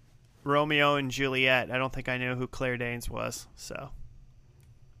Romeo and Juliet, I don't think I knew who Claire Danes was. So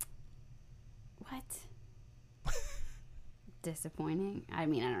what? Disappointing. I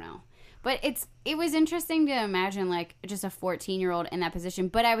mean, I don't know, but it was interesting to imagine like just a 14-year-old in that position.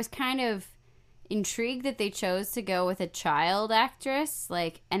 But I was kind of intrigued that they chose to go with a child actress,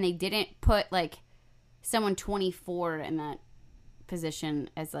 like, and they didn't put like someone 24 in that position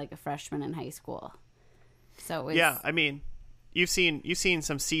as like a freshman in high school. So yeah, I mean, you've seen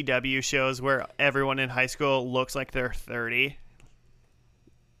some CW shows where everyone in high school looks like they're 30.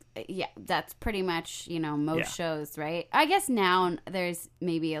 Yeah, that's pretty much, most shows, right? I guess now there's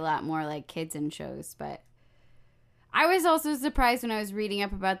maybe a lot more like kids in shows, but I was also surprised when I was reading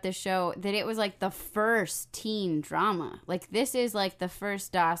up about this show that it was like the first teen drama. Like this is like the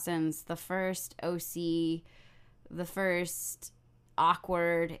first Dawson's, the first OC, the first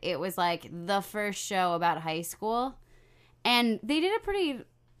Awkward. It was like the first show about high school. And they did a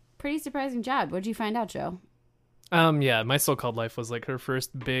pretty surprising job. What'd you find out, Joe? Yeah, My So-Called Life was like her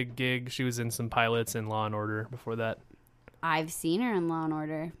first big gig. She was in some pilots in Law and Order before that. I've seen her in Law and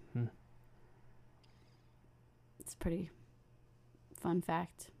Order. It's a pretty fun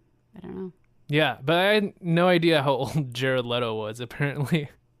fact. I don't know. Yeah, but I had no idea how old Jared Leto was, apparently.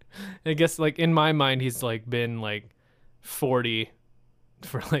 I guess, like, in my mind, he's, like, been, like, 40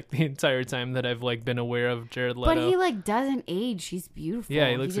 for, like, the entire time that I've, like, been aware of Jared Leto. But he, like, doesn't age. He's beautiful. Yeah,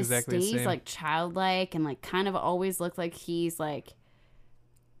 he looks just exactly the stays, same. like, childlike and, like, kind of always look like he's, like,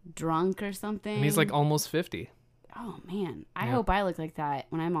 drunk or something. And he's, like, almost 50. Oh, man. I hope I look like that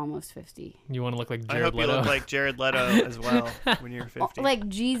when I'm almost 50. You want to look like Jared I hope Leto? you look like Jared Leto as well when you're 50. Like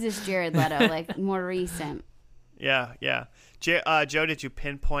Jesus Jared Leto, like more recent. Yeah. Joe, did you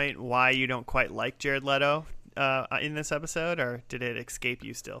pinpoint why you don't quite like Jared Leto in this episode, or did it escape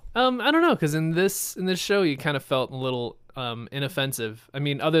you still? I don't know, because in this show, you kind of felt a little inoffensive. I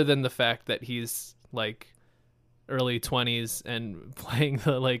mean, other than the fact that he's, like, early 20s and playing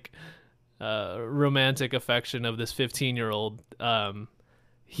the, like... romantic affection of this 15-year-old.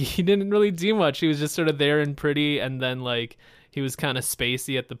 He didn't really do much. He was just sort of there and pretty, and then like he was kind of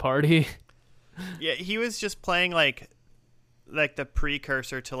spacey at the party. Yeah, he was just playing like the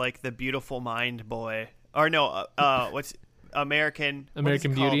precursor to like the Beautiful Mind boy, or no, what's American Beauty?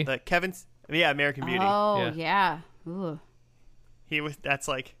 American Beauty. Oh yeah. Ooh. He was. That's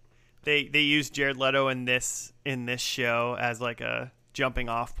like they used Jared Leto in this show as like a jumping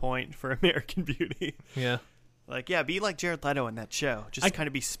off point for American Beauty. Yeah. Like, yeah, be like Jared Leto in that show. Just kind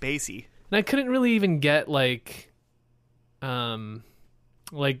of be spacey. And I couldn't really even get like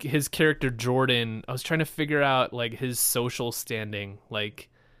his character Jordan. I was trying to figure out like his social standing. Like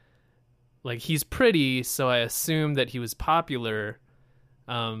he's pretty, so I assumed that he was popular.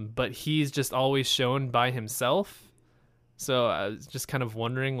 But he's just always shown by himself. So I was just kind of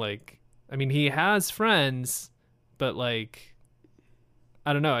wondering, like, I mean, he has friends, but like,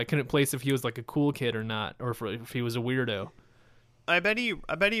 I don't know. I couldn't place if he was like a cool kid or not, or if he was a weirdo. I bet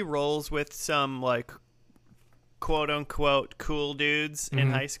he rolls with some like quote unquote cool dudes in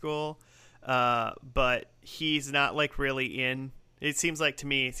high school, but he's not like really in. It seems like to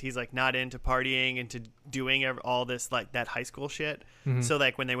me he's like not into partying, into doing all this like that high school shit. So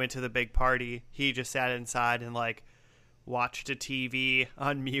like when they went to the big party, he just sat inside and like watched a TV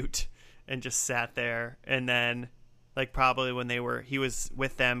on mute and just sat there, and then. Like probably when he was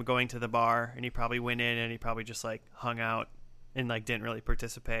with them going to the bar, and he probably went in and he probably just like hung out and like didn't really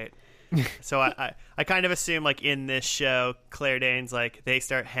participate. So I kind of assume like in this show, Claire Danes, like they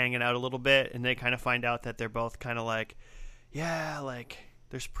start hanging out a little bit, and they kind of find out that they're both kind of like, yeah, like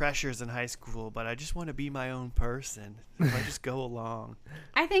there's pressures in high school, but I just want to be my own person. So I just go along.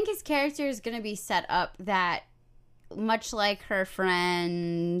 I think his character is going to be set up that much like her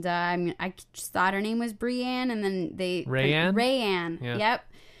friend, I just thought her name was Brienne, and then Rayanne? Rayanne. Yeah.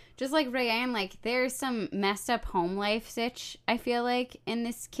 Yep. Just like Rayanne, like there's some messed up home life sitch, I feel like, in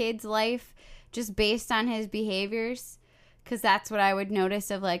this kid's life, just based on his behaviors. because that's what I would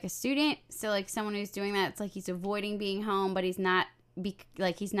notice of like a student. So like someone who's doing that, it's like he's avoiding being home, but he's not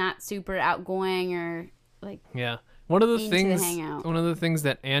he's not super outgoing or like Yeah. One of the into the things hangout. one of the things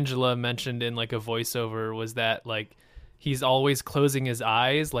that Angela mentioned in like a voiceover was that like he's always closing his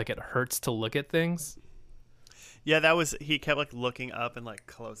eyes, like it hurts to look at things. Yeah, that was, he kept like looking up and like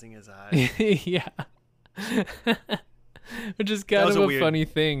closing his eyes. Yeah. Which is kind was of a a weird- funny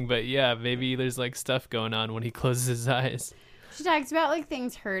thing, but yeah, maybe there's like stuff going on when he closes his eyes. She talks about like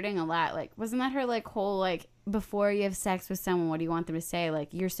things hurting a lot. Like, wasn't that her like whole like before you have sex with someone, what do you want them to say? Like,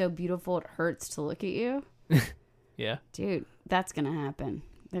 you're so beautiful, it hurts to look at you. Yeah. Dude, that's gonna happen.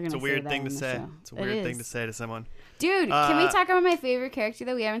 They're gonna. It's a say weird that thing in to the say. show. It's a It weird thing to is. say to someone. Dude, can we Uh, talk about my favorite character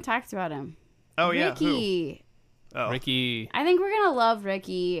though? We haven't talked about him. Oh, yeah. Who? Ricky. Oh. Ricky. I think we're gonna love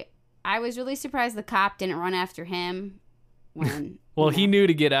Ricky. I was really surprised the cop didn't run after him when. Well, you he know. knew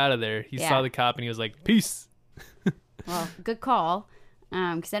to get out of there. He Yeah. saw the cop and he was like, "Peace." Well, good call.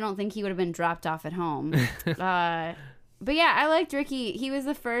 Because I don't think he would have been dropped off at home. But yeah, I liked Ricky. He was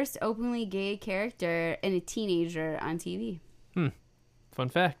the first openly gay character and a teenager on TV. Fun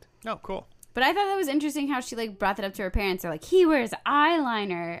fact. Oh, cool. But I thought that was interesting how she like brought that up to her parents. They're like, he wears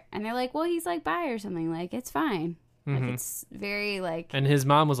eyeliner, and they're like, well, he's like bi or something. Like, it's fine. Like, it's very like. And his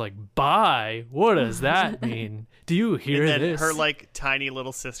mom was like, "Bye? What does that mean? Do you hear And then this?" her like tiny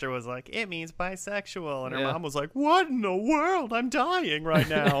little sister was like, it means bisexual. And her Yeah. mom was like, what in the world? I'm dying right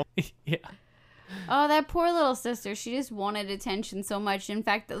now. Yeah. Oh, that poor little sister. She just wanted attention so much. In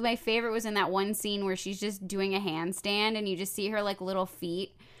fact, my favorite was in that one scene where she's just doing a handstand and you just see her like little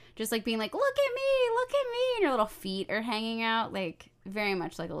feet just like being like, look at me, and her little feet are hanging out. Like, very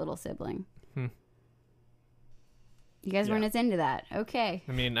much like a little sibling. You guys weren't as into that. Okay.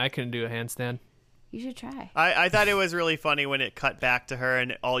 I mean, I couldn't do a handstand. You should try. I thought it was really funny when it cut back to her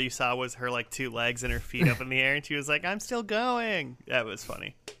and all you saw was her like 2 legs and her feet up in the air and she was like, I'm still going. That was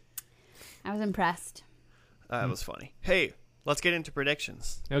funny. I was impressed. That was funny. Hey, let's get into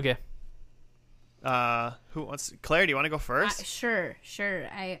predictions. Okay. Who wants? Claire, do you want to go first? Sure.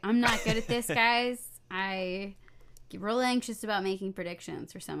 I'm not good at this, guys. I get real anxious about making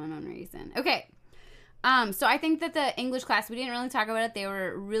predictions for some unknown reason. Okay. So I think that the English class, we didn't really talk about it. They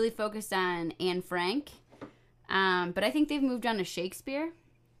were really focused on Anne Frank. But I think they've moved on to Shakespeare.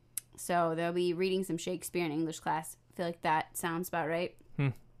 So they'll be reading some Shakespeare in English class. I feel like that sounds about right.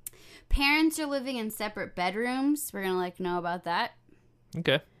 Parents are living in separate bedrooms. We're going to know about that.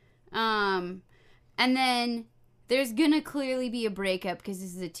 Okay. And then there's going to clearly be a breakup because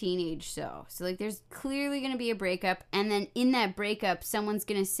this is a teenage show. So like there's clearly going to be a breakup. And then in that breakup, someone's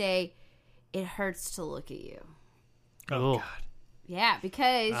going to say, it hurts to look at you. Oh, Ugh. God. Yeah,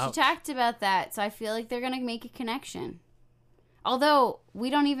 because Ouch. she talked about that. So I feel like they're going to make a connection. Although we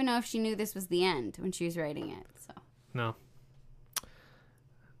don't even know if she knew this was the end when she was writing it. So No.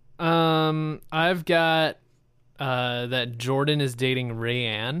 I've got that Jordan is dating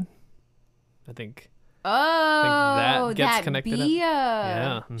Rayanne. I think. that gets that connected up. Bia.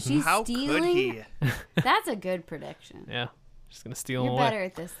 Yeah, mhm. She's How stealing. could he? That's a good prediction. Yeah. Just gonna steal You're him away. better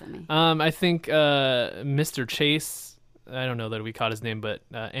at this than me. I think Mr. Chase. I don't know that we caught his name, but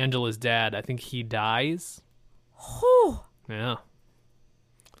Angela's dad. I think he dies. Whew. Yeah.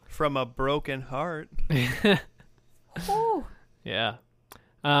 From a broken heart. Whew. Yeah.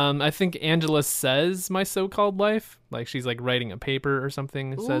 I think Angela says my so-called life. Like she's like writing a paper or something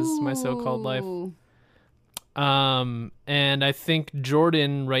that says my so-called life. Ooh. And I think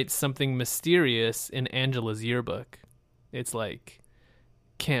Jordan writes something mysterious in Angela's yearbook. It's like,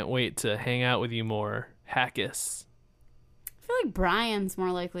 can't wait to hang out with you more, Hackus. I feel like Brian's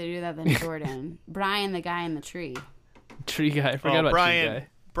more likely to do that than Jordan. Brian, the guy in the tree. Tree guy. I forgot about Tree guy.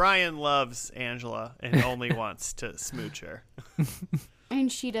 Brian loves Angela and only wants to smooch her.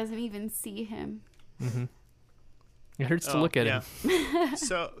 And she doesn't even see him. It hurts to look at him.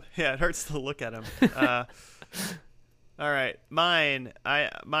 So yeah, it hurts to look at him. All right, mine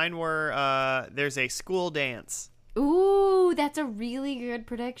were there's a school dance. Ooh, that's a really good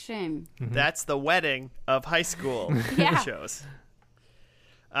prediction. That's the wedding of high school Yeah. shows.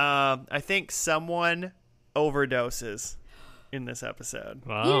 I think someone overdoses in this episode.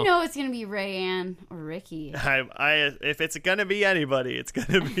 Wow. You know it's going to be Rayanne or Ricky. I if it's gonna be anybody, it's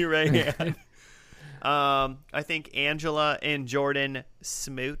gonna be Rayanne. I think Angela and Jordan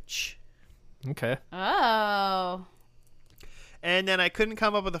smooch. Okay. Oh. And then I couldn't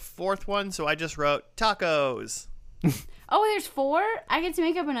come up with a fourth one, so I just wrote tacos. Oh, there's 4? I get to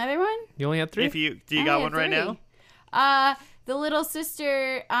make up another one? You only had 3? Do you I got had one right 3. now? The little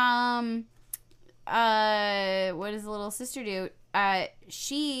sister, what does the little sister do?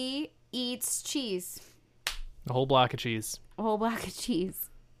 She eats cheese. A whole block of cheese. A whole block of cheese.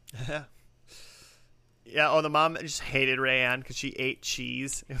 Yeah, the mom just hated Rayanne because she ate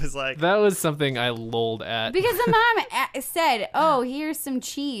cheese. It was like... That was something I lolled at. Because the mom said, oh, here's some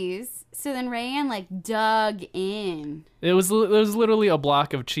cheese. So then Rayanne, like, dug in. It was literally a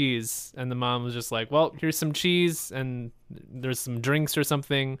block of cheese, and the mom was just like, well, here's some cheese, and there's some drinks or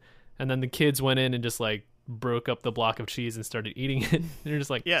something. And then the kids went in and just, like, broke up the block of cheese and started eating it. They're just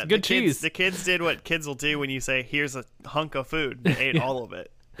like, yeah, good cheese. The kids did what kids will do when you say, here's a hunk of food. They ate all of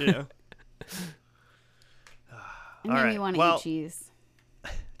it, you know? And then you want to eat cheese.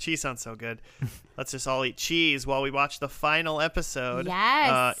 Cheese sounds so good. Let's just all eat cheese while we watch the final episode.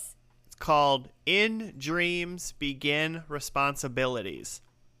 Yes. It's called In Dreams Begin Responsibilities.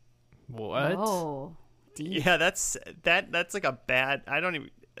 What? Oh, deep. Yeah, that's like a bad...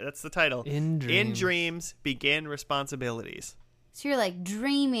 That's the title. In Dreams Begin Responsibilities. So you're like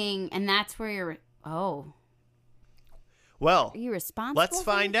dreaming, and that's where you're... Oh. Well, are you responsible? Let's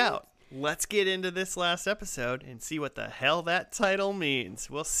find out. Let's get into this last episode and see what the hell that title means.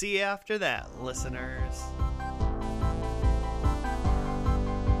 We'll see you after that, listeners.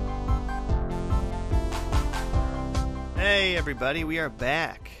 Hey, everybody, we are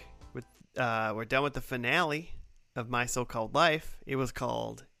back. We're done with the finale of My So-Called Life. It was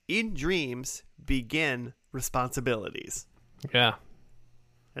called In Dreams Begin Responsibilities. Yeah.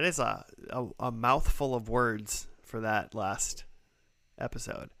 It is a mouthful of words for that last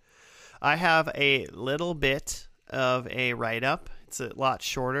episode. I have a little bit of a write-up. It's a lot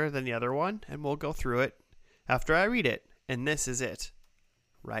shorter than the other one, and we'll go through it after I read it. And this is it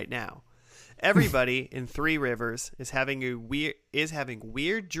right now. Everybody in Three Rivers is having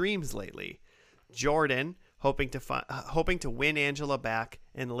weird dreams lately. Jordan, hoping to win Angela back,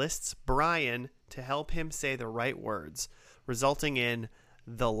 enlists Brian to help him say the right words, resulting in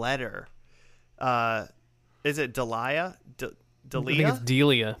the letter. Is it Delia? I think it's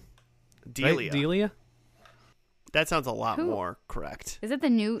Delia. Delia. Right? Delia? That sounds a lot more correct. Is that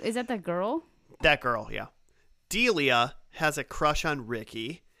the girl? That girl, yeah. Delia has a crush on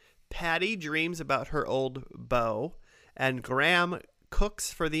Ricky. Patty dreams about her old beau. And Graham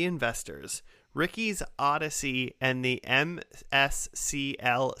cooks for the investors. Ricky's Odyssey and the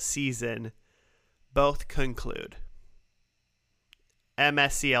MSCL season both conclude.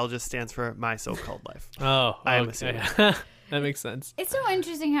 MSCL just stands for My So-Called Life. Oh, I'm okay. assuming. That makes sense. It's so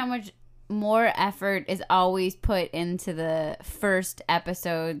interesting how much more effort is always put into the first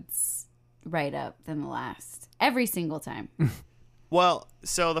episode's write-up than the last. Every single time. Well,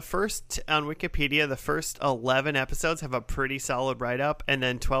 so on Wikipedia, the first 11 episodes have a pretty solid write-up, and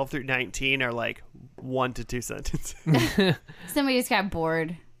then 12 through 19 are like 1 to 2 sentences. Somebody just got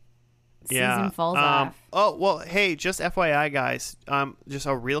bored. Season falls off. Oh, well, hey, just FYI, guys, just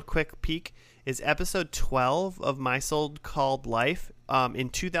a real quick peek is episode 12 of My So-Called Life. In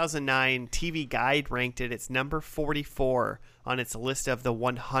 2009, TV Guide ranked it. It's number 44 on its list of the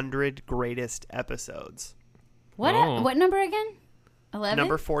 100 greatest episodes. What? What number again? 11?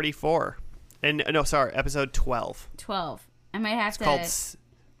 Number 44. And no, sorry, episode 12. 12. I might have to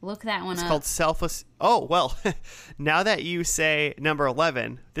look that one up. It's called Self-Esteem. Oh, well, now that you say number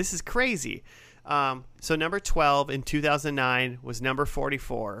 11, this is crazy. So number 12 in 2009 was number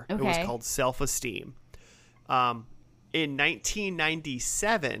 44. Okay. It was called Self-Esteem. In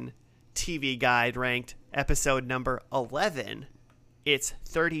 1997, TV Guide ranked episode number 11 its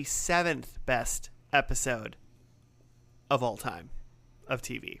 37th best episode of all time of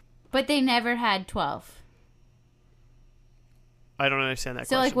TV. But they never had 12. I don't understand that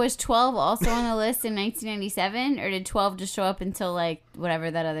question. So, like, was 12 also on the list in 1997? Or did 12 just show up until, like, whatever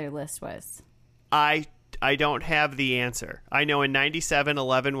that other list was? I don't have the answer. I know in 97,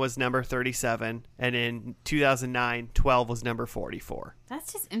 11 was number 37. And in 2009, 12 was number 44.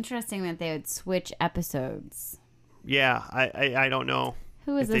 That's just interesting that they would switch episodes. Yeah, I don't know.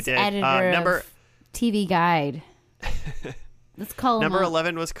 Who is this editor of TV Guide? Let's call him Number up.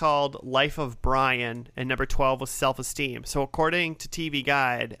 11 was called Life of Brian, and number 12 was Self-Esteem. So according to TV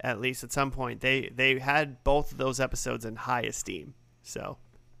Guide, at least at some point, they had both of those episodes in high esteem. So,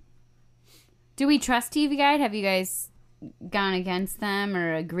 do we trust TV Guide? Have you guys gone against them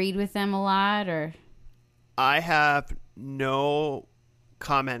or agreed with them a lot? Or I have no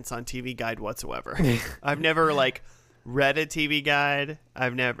comments on TV Guide whatsoever. I've never read a TV Guide. I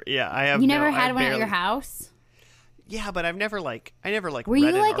have. You never had one at your house? Yeah, but I never Were read you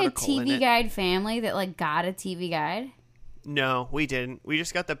an like a article in TV it. Guide family that got a TV Guide? No, we didn't. We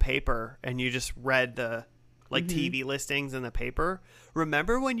just got the paper, and you just read the TV listings in the paper.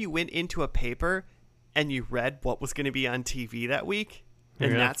 Remember when you went into a paper and you read what was going to be on TV that week?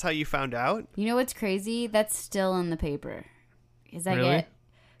 And Yeah. that's how you found out? You know what's crazy? That's still in the paper. Really?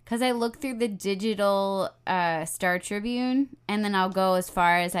 Because I look through the digital Star Tribune, and then I'll go as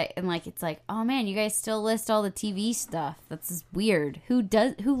far as it's like, oh man, you guys still list all the TV stuff. That's just weird. Who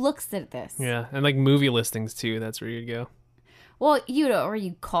looks at this? Yeah, and like movie listings too. That's where you'd go. Well,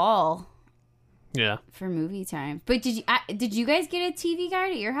 you call Yeah. for movie time. But did you guys get a TV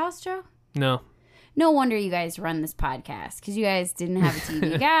guide at your house, Joe? No. No wonder you guys run this podcast, because you guys didn't have a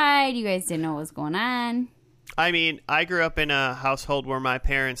TV guide. You guys didn't know what was going on. I mean, I grew up in a household where my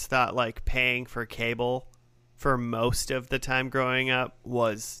parents thought like paying for cable for most of the time growing up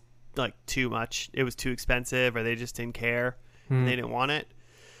was like too much. It was too expensive, or they just didn't care. And they didn't want it.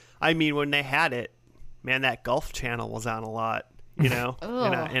 I mean, when they had it, man, that Golf Channel was on a lot, you know.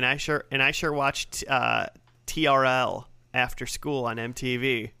 and I sure watched TRL after school on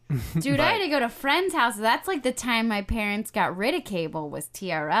MTV. Dude, I had to go to friends' house. That's like the time my parents got rid of cable was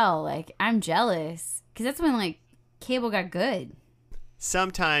TRL. Like, I'm jealous. Because that's when, like, cable got good.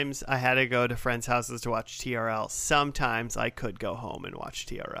 Sometimes I had to go to friends' houses to watch TRL. Sometimes I could go home and watch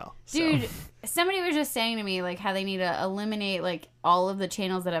TRL. Dude, somebody was just saying to me, like, how they need to eliminate, like, all of the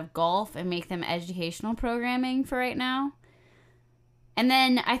channels that have golf and make them educational programming for right now. And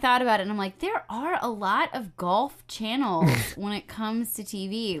then I thought about it, and I'm like, there are a lot of golf channels when it comes to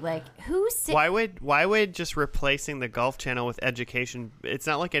TV. Like, Why would just replacing the Golf Channel with education? It's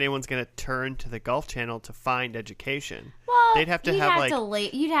not like anyone's going to turn to the Golf Channel to find education. Well, they'd have to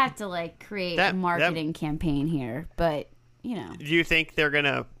you'd have to create a marketing campaign here, but you know. Do you think they're going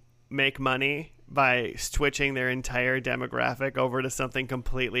to make money by switching their entire demographic over to something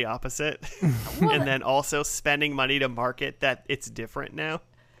completely opposite and then also spending money to market that it's different now?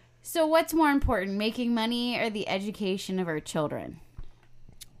 So what's more important, making money or the education of our children?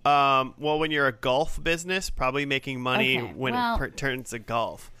 Well, when you're a golf business, probably making money when it turns to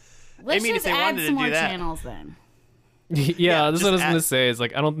golf. Let's I mean, just if they add wanted some to more do that, channels then. Yeah, that's what I was going to say. Is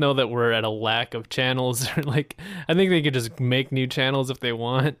like, I don't know that we're at a lack of channels. Or like, I think they could just make new channels if they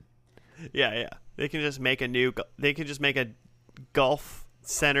want. Yeah. They can just make a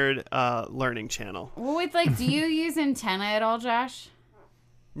golf-centered learning channel. Well, do you use Antenna at all, Josh?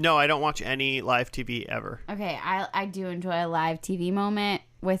 No, I don't watch any live TV ever. Okay, I do enjoy a live TV moment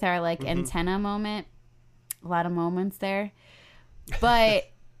with our Antenna moment. A lot of moments there.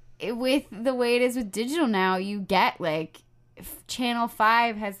 But with the way it is with digital now, you get Channel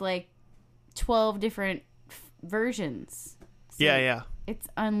 5 has 12 different versions. So Yeah. It's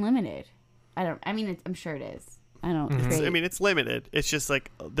unlimited. I'm sure it is. I don't. It's limited. It's just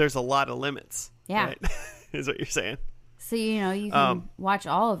there's a lot of limits. Yeah. Right? Is what you're saying. So, you can watch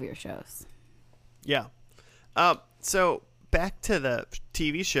all of your shows. Yeah. So back to the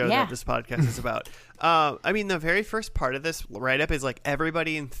TV show that this podcast is about. The very first part of this write-up is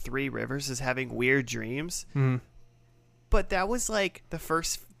everybody in Three Rivers is having weird dreams. But that was the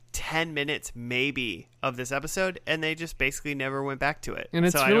first 10 minutes maybe of this episode, and they just basically never went back to it. And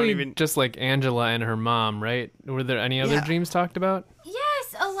it's really just like Angela and her mom, right? Were there any other dreams talked about?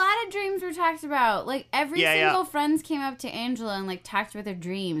 Yes, a lot of dreams were talked about. Every single friends came up to Angela and talked about their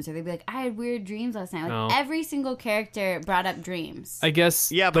dreams, or they'd be like, I had weird dreams last night. Every single character brought up dreams. I guess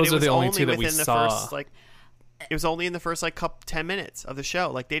those are the only two that we saw. It was only in the first 10 minutes of the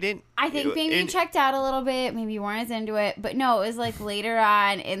show. They didn't. I think maybe you checked out a little bit. Maybe you weren't as into it. But no, it was later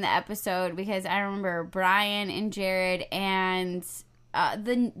on in the episode, because I remember Brian and Jared and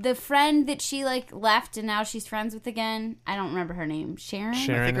the friend that she left and now she's friends with again. I don't remember her name. Sharon?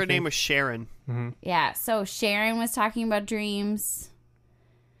 I think her name was Sharon. Mm-hmm. Yeah. So Sharon was talking about dreams.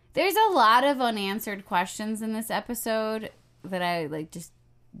 There's a lot of unanswered questions in this episode that I just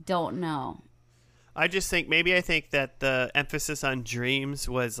don't know. I think that the emphasis on dreams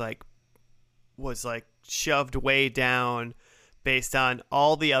was shoved way down based on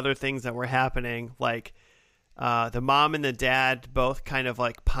all the other things that were happening, the mom and the dad both kind of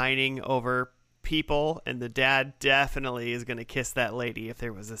pining over people, and the dad definitely is going to kiss that lady if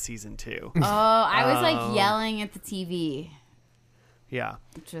there was a season 2. Oh, I was yelling at the TV. Yeah.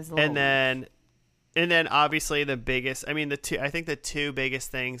 Which was And then obviously the biggest, the two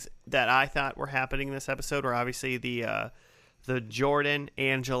biggest things that I thought were happening in this episode were obviously the Jordan,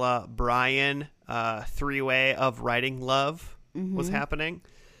 Angela, Brian three-way of writing love was happening.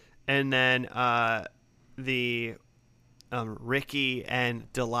 And then the Ricky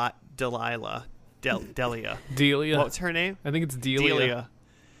and Delia. Delia. What's her name? I think it's Delia.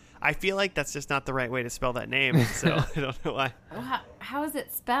 I feel like that's just not the right way to spell that name, so I don't know why. How is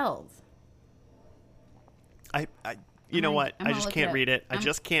it spelled? You know what? I just can't read it. I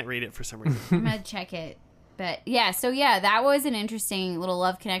just can't read it for some reason. I'm going to check it. But yeah, so yeah, that was an interesting little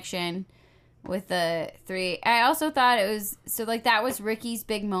love connection with the three. I also thought it was, so like that was Ricky's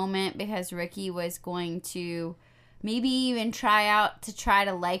big moment because Ricky was going to maybe even try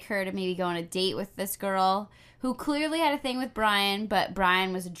to like her, to maybe go on a date with this girl who clearly had a thing with Brian, but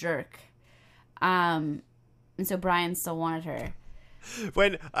Brian was a jerk. And so Brian still wanted her.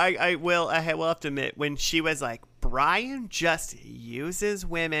 When I will have to admit, when she was like, Brian just uses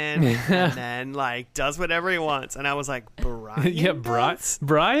women and then like does whatever he wants, and I was like, Brian? Yeah,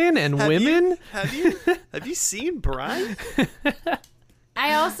 Brian and women? Have you seen Brian?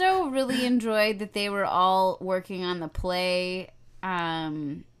 I also really enjoyed that they were all working on the play.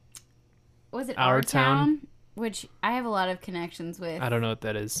 Was it Our Town? Which I have a lot of connections with. I don't know what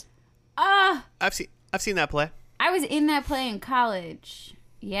that is. I've seen that play. I was in that play in college.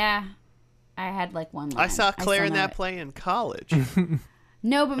 Yeah. I had like one line. I saw Claire in that play in college.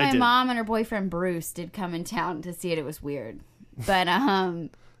 No, but my mom and her boyfriend Bruce did come in town to see it. It was weird. But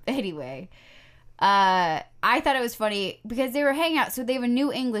anyway, I thought it was funny because they were hanging out. So they have a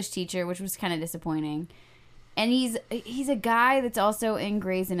new English teacher, which was kind of disappointing. And he's a guy that's also in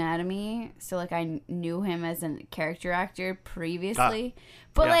Grey's Anatomy. So like I knew him as a character actor previously.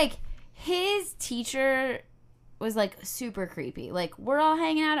 But like his teacher was like super creepy. Like, we're all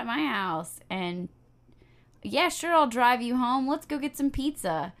hanging out at my house and yeah, sure, I'll drive you home. Let's go get some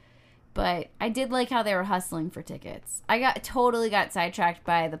pizza. But I did like how they were hustling for tickets. I totally got sidetracked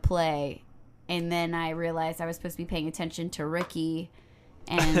by the play, and then I realized I was supposed to be paying attention to Ricky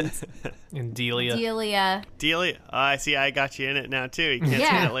and and Delia. Delia. I see. I got you in it now too. You can't say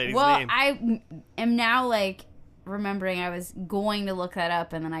that lady's name. I am now like remembering I was going to look that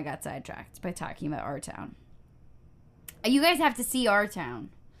up, and then I got sidetracked by talking about Our Town. You guys have to see Our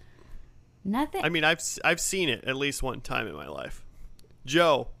Town. Nothing. I mean, I've seen it at least one time in my life.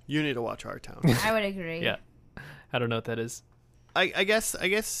 Joe, you need to watch Our Town. I would agree. Yeah, I don't know what that is. I guess.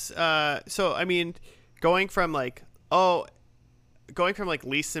 So I mean, going from like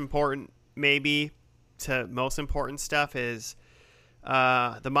least important maybe to most important stuff is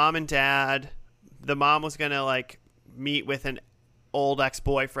the mom and dad. The mom was gonna like meet with an old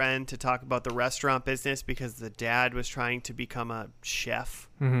ex-boyfriend to talk about the restaurant business because the dad was trying to become a chef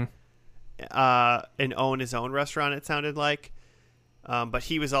and own his own restaurant, it sounded like. But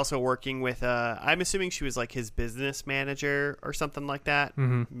he was also working with I'm assuming she was like his business manager or something like that.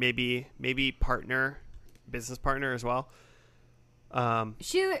 Maybe business partner as well.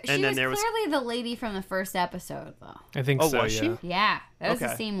 She was clearly the lady from the first episode, though. I think so. Was she? Yeah, that was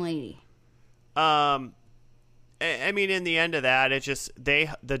the same lady. I mean, in the end of that, it just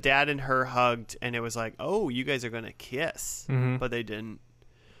the dad and her hugged, and it was like, oh, you guys are gonna kiss, but they didn't.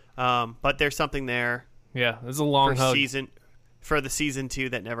 But there's something there. Yeah, there's a long hug for the season 2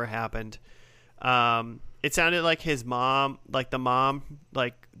 that never happened. It sounded like his mom, like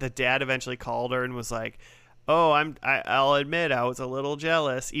the dad eventually called her and was like, oh, I'll admit I was a little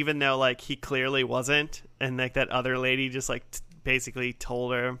jealous, even though like he clearly wasn't, and like that other lady just like basically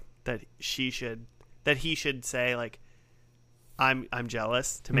told her that he should say like I'm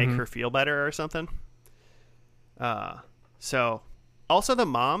jealous to make her feel better or something. So also the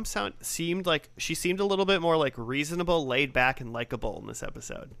mom seemed a little bit more like reasonable, laid back, and likable in this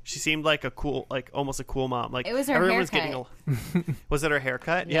episode. She seemed like almost a cool mom. Like it was her everyone haircut. was getting was it her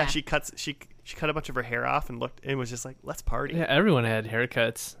haircut? Yeah. She cut a bunch of her hair off and was just like, let's party. Yeah, everyone had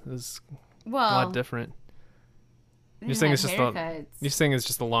haircuts. It was a lot different. You're saying it's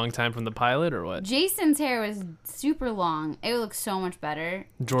just a long time from the pilot, or what? Jason's hair was super long. It looks so much better.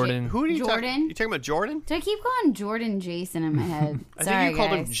 Jordan. Who are you Jordan? You talking about Jordan? Do I keep calling Jordan Jason in my head? I Sorry, think you called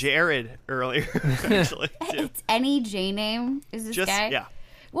guys. him Jared earlier. Actually, too. It's any J name. Is this guy? Yeah.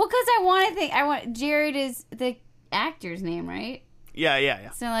 Well, because I want Jared is the actor's name, right? Yeah.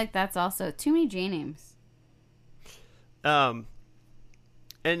 So like that's also too many J names.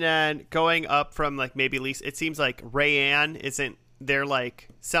 And then going up from like maybe least, it seems like Rayanne isn't there. Like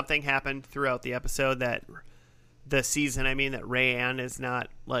something happened throughout the episode that the season. I mean that Rayanne is not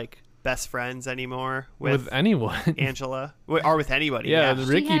like best friends anymore with anyone. Angela or with anybody. Yeah.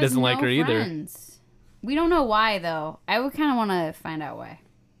 Ricky doesn't like her either. We don't know why though. I would kind of want to find out why.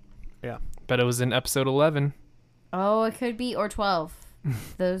 Yeah. But it was in episode 11. Oh, it could be, or 12.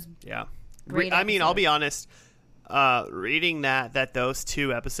 Those. Yeah. Great I mean, I'll episodes. be honest. Reading that those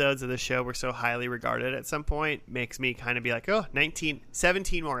 2 episodes of the show were so highly regarded at some point makes me kind of be like, oh, 17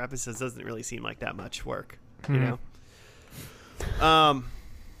 more episodes doesn't really seem like that much work, you know? I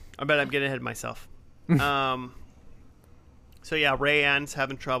bet I'm getting ahead of myself. So yeah, Rayanne's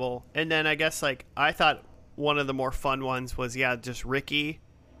having trouble. And then I guess like I thought one of the more fun ones was just Ricky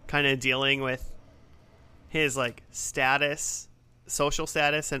kind of dealing with his like status, social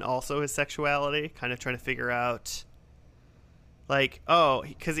status, and also his sexuality, kind of trying to figure out like, oh,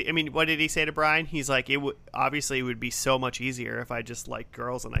 because I mean, what did he say to Brian? He's like, it would be so much easier if I just liked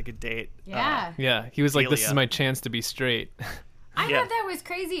girls and I could date. Yeah. Yeah, he was like, this is Celia. my chance to be straight. I Yeah. thought that was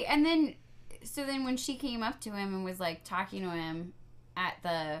crazy. And then, so then when she came up to him and was like talking to him at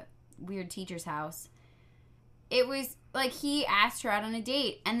the weird teacher's house, it was like he asked her out on a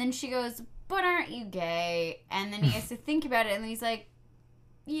date. And then she goes, but aren't you gay? And then he has to think about it. And then he's like,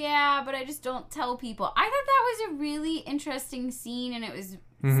 yeah, but I just don't tell people. I thought that was a really interesting scene. And it was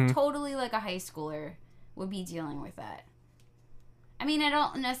totally like a high schooler would be dealing with that. I mean, I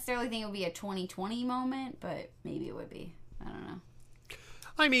don't necessarily think it would be a 2020 moment, but maybe it would be. I don't know.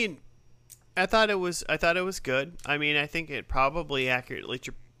 I mean, I thought it was good. I mean, I think it probably accurately,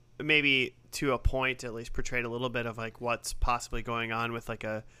 maybe to a point at least, portrayed a little bit of like what's possibly going on with like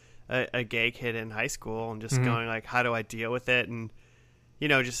a gay kid in high school, and just going like, how do I deal with it? And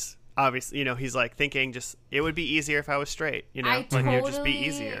just obviously, he's like thinking just it would be easier if I was straight. It would just be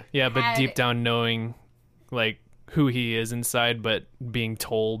easier. Yeah, but deep down knowing like who he is inside, but being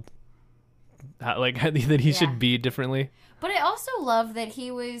told that he should be differently. But I also love that he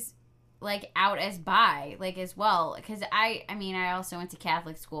was like out as bi, like as well, because I also went to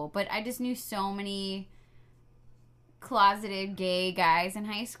Catholic school, but I just knew so many closeted gay guys in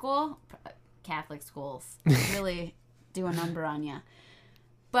high school. Catholic schools really do a number on you.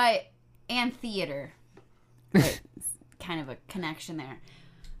 And theater, but kind of a connection there.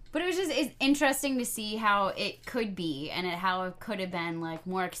 But it's interesting to see how it could be, and how it could have been like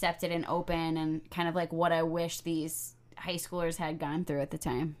more accepted and open, and kind of like what I wish these high schoolers had gone through at the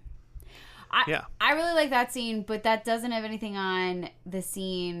time. I really like that scene, but that doesn't have anything on the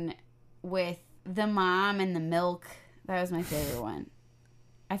scene with the mom and the milk. That was my favorite one.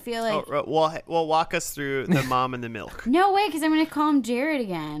 I feel like... Well, walk us through the mom and the milk. No way, because I'm going to call him Jared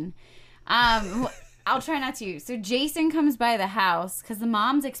again. I'll try not to. So Jason comes by the house because the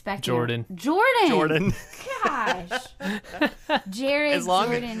mom's expecting Jordan. Gosh. Jared.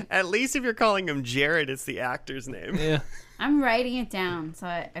 Jordan. At least if you're calling him Jared, it's the actor's name. Yeah. I'm writing it down.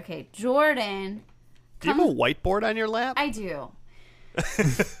 Okay, Jordan. Do you have a whiteboard on your lap? I do.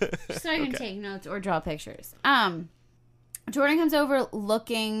 So I can take notes or draw pictures. Jordan comes over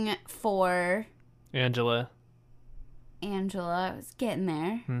looking for Angela. I was getting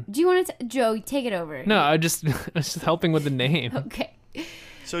there. Do you want to... Joe, take it over. No, I was just helping with the name. Okay.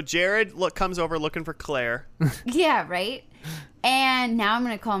 So Jared comes over looking for Claire. Yeah, right? And now I'm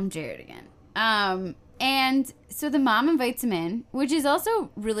going to call him Jared again. And so the mom invites him in, which is also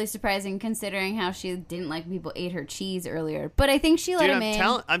really surprising considering how she didn't like people ate her cheese earlier. But I think she let him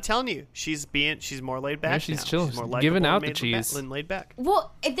in. I'm telling you, she's more laid back. Yeah, she's now. chill. She's more Giving out likable the and cheese. laid back.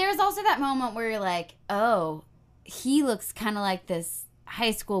 Well, there's also that moment where you're like, oh, he looks kind of like this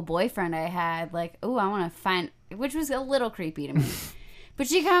high school boyfriend I had. Like, oh, I want to find... Which was a little creepy to me. But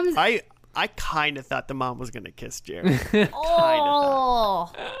she comes... I kind of thought the mom was going to kiss Jared.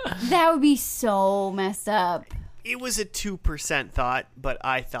 Oh, that would be so messed up. It was a 2% thought, but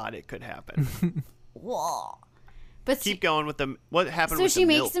I thought it could happen. Whoa. But Keep going with the... What happened so with she the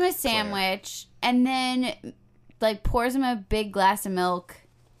makes milk, him a Claire? sandwich, and then like pours him a big glass of milk,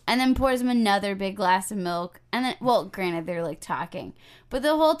 and then pours him another big glass of milk, and then, well, granted they're like talking, but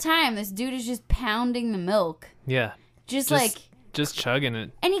the whole time this dude is just pounding the milk, Yeah. just chugging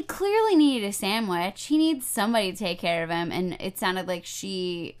it. and he clearly needed a sandwich. He needs somebody to take care of him, and it sounded like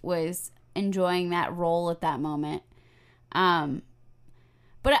she was enjoying that role at that moment.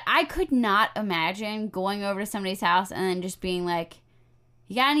 But I could not imagine going over to somebody's house and then just being like,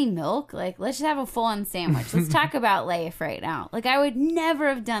 you got any milk? Like, let's just have a full-on sandwich. Let's talk about life right now. Like, I would never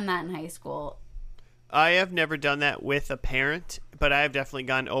have done that in high school. I have never done that with a parent, but I have definitely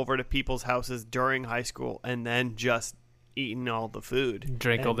gone over to people's houses during high school and then just eaten all the food.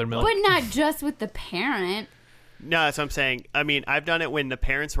 Drank all their milk. But not just with the parent. No, that's what I'm saying. I mean, I've done it when the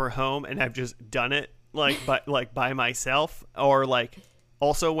parents were home, and I've just done it like by myself, or like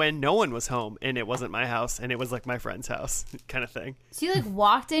also when no one was home and it wasn't my house and it was like my friend's house kind of thing. So you like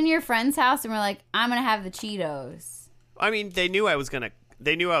walked in your friend's house and were like, I'm gonna have the Cheetos. I mean, they knew I was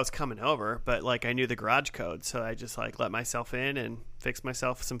coming over, but like I knew the garage code, so I just like let myself in and fixed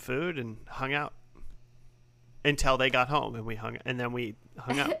myself some food and hung out until they got home, and then we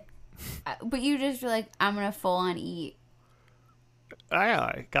hung out. But you just were like, I'm gonna full on eat.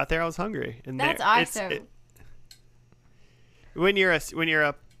 I got there, I was hungry, and That's awesome. When you're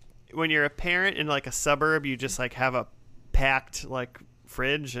a parent in like a suburb, you just like have a packed like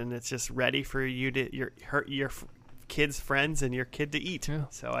fridge, and it's just ready for you to your kids' friends and your kid to eat. Yeah.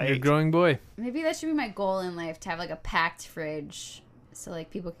 So I You're a ate. growing boy. Maybe that should be my goal in life, to have like a packed fridge so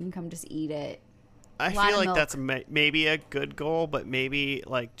like people can come just eat it. I lot feel of like milk. that's maybe a good goal, but maybe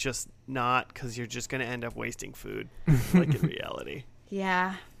like just not, because you're just going to end up wasting food, like in reality.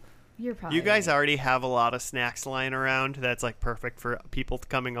 Yeah. You're probably You guys right. already have a lot of snacks lying around that's like perfect for people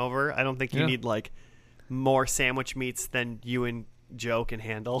coming over. I don't think you Yeah. need like more sandwich meats than you and Joe can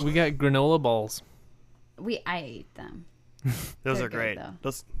handle. We got granola balls. I ate them. Those they're are good, great.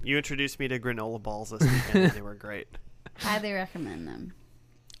 though. You introduced me to granola balls this weekend, and they were great. Highly recommend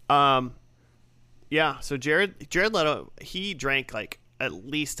them. Yeah. So Jared Leto, he drank like at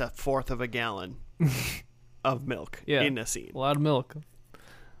least a fourth of a gallon of milk Yeah. in a scene. A lot of milk.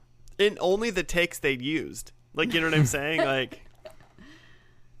 In only the takes they'd used. Like, you know what I'm saying? Like,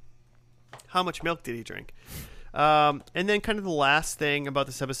 how much milk did he drink? And then kind of the last thing about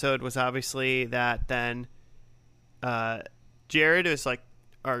this episode was obviously that then Jared was like,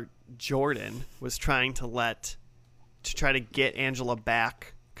 or Jordan was trying to try to get Angela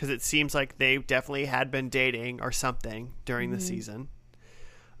back, because it seems like they definitely had been dating or something during the season.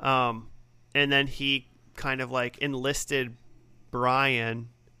 And then he kind of like enlisted Brian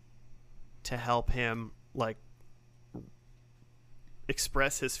to help him like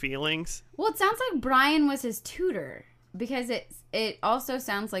express his feelings. Well, it sounds like Brian was his tutor, because it also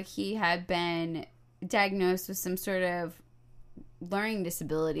sounds like he had been diagnosed with some sort of learning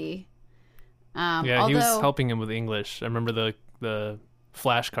disability. Yeah, he was helping him with English. I remember the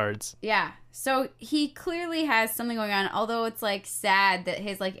flashcards. Yeah, so he clearly has something going on. Although it's like sad that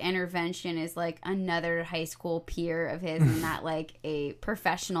his like intervention is like another high school peer of his and not like a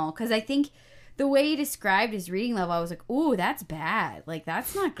professional. Because I think the way he described his reading level, I was like, "Ooh, that's bad. Like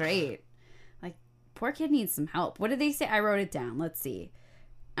that's not great. Like poor kid needs some help." What did they say? I wrote it down. Let's see.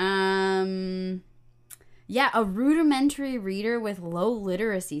 Yeah, a rudimentary reader with low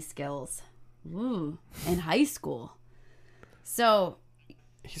literacy skills. Ooh, in high school. So.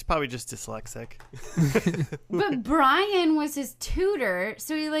 He's probably just dyslexic. But Brian was his tutor,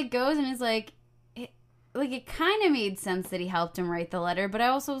 so he like goes and is like, it kind of made sense that he helped him write the letter, but I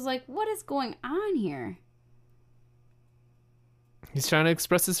also was like, what is going on here? He's trying to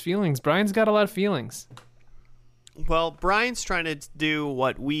express his feelings. Brian's got a lot of feelings. Well, Brian's trying to do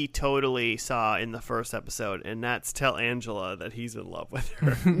what we totally saw in the first episode, and that's tell Angela that he's in love with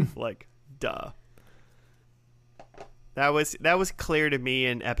her. Like, duh. That was clear to me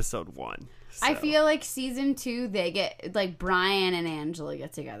in episode 1. So. I feel like season 2, they get, like, Brian and Angela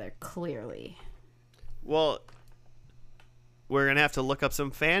get together, clearly. Well, we're going to have to look up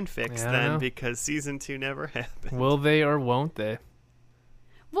some fanfics Yeah, I then, know. because season 2 never happened. Will they or won't they?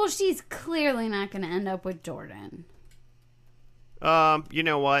 Well, she's clearly not going to end up with Jordan. You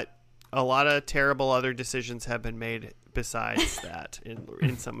know what? A lot of terrible other decisions have been made besides that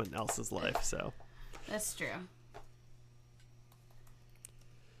in someone else's life, so. That's true.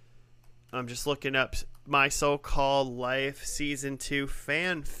 I'm just looking up My So-Called Life Season 2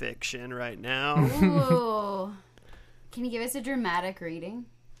 fan fiction right now. Ooh. Can you give us a dramatic reading?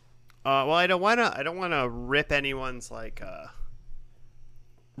 Well, I don't want to rip anyone's like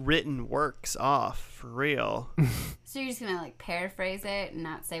written works off for real. So you're just going to, like, paraphrase it and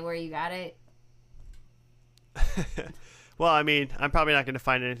not say where you got it? Well, I mean, I'm probably not going to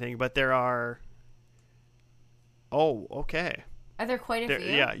find anything, but there are. Oh, okay. Are there quite a few?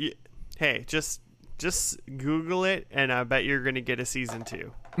 Yeah. Hey, just Google it, and I bet you're going to get a season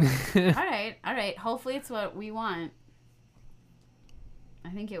 2. All right. Hopefully it's what we want.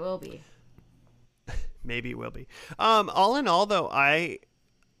 I think it will be. Maybe it will be. All in all, though, I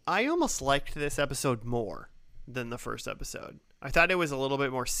almost liked this episode more than the first episode. I thought it was a little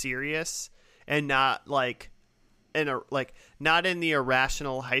bit more serious and not like not in the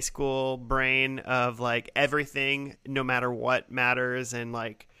irrational high school brain of like everything, no matter what, matters, and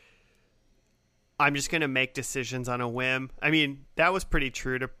like I'm just going to make decisions on a whim. I mean, that was pretty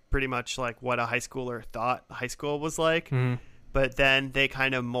true to pretty much like what a high schooler thought high school was like. Mm-hmm. But then they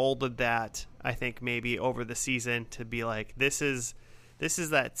kind of molded that, I think, maybe over the season to be like, this is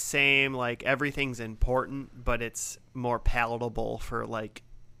that same, like, everything's important, but it's more palatable for like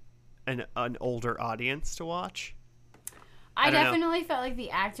an older audience to watch. I don't know. definitely felt like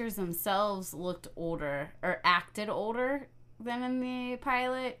the actors themselves looked older or acted older than in the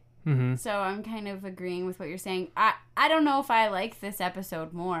pilot. Mm-hmm. So I'm kind of agreeing with what you're saying. I don't know if I like this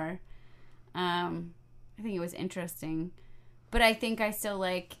episode more. I think it was interesting. But I think I still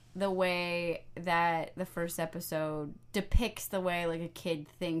like the way that the first episode depicts the way like a kid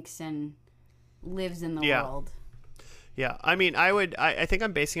thinks and lives in the world. Yeah, I mean, I think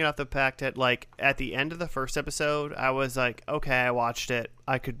I'm basing it off the fact that, like, at the end of the first episode, I was like, okay, I watched it.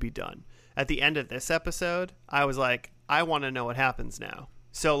 I could be done. At the end of this episode, I was like, I want to know what happens now.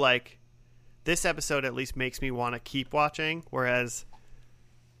 So, like, this episode at least makes me want to keep watching, whereas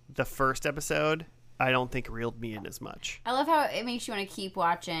the first episode, I don't think reeled me in as much. I love how it makes you want to keep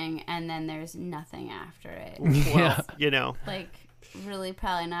watching, and then there's nothing after it. Well, you know. Like, really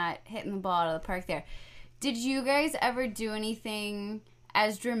probably not hitting the ball out of the park there. Did you guys ever do anything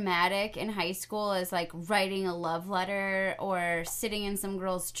as dramatic in high school as, like, writing a love letter or sitting in some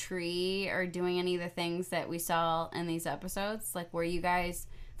girl's tree or doing any of the things that we saw in these episodes? Like, were you guys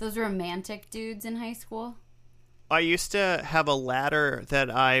those romantic dudes in high school? I used to have a ladder that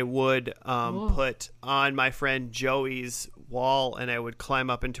I would put on my friend Joey's wall, and I would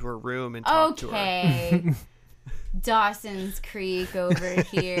climb up into her room and talk to her. Okay. Dawson's Creek over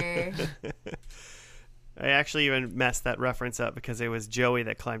here. I actually even messed that reference up because it was Joey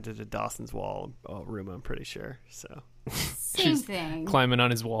that climbed into Dawson's room, I'm pretty sure. So Same thing. Climbing on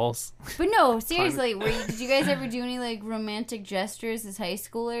his walls. But no, seriously, did you guys ever do any, like, romantic gestures as high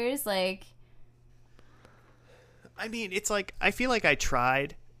schoolers? Like, I mean, it's like I feel like I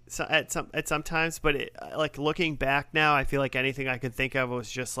tried at some times, but like looking back now, I feel like anything I could think of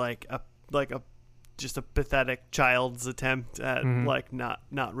was just like a pathetic child's attempt at like not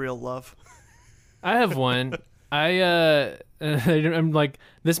real love. I have one. I'm like,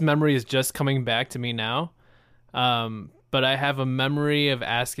 this memory is just coming back to me now. But I have a memory of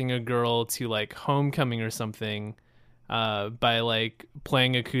asking a girl to, like, homecoming or something, by, like,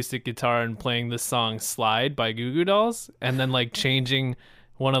 playing acoustic guitar and playing the song Slide by Goo Goo Dolls, and then, like, changing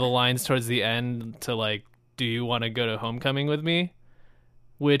one of the lines towards the end to, like, do you want to go to homecoming with me?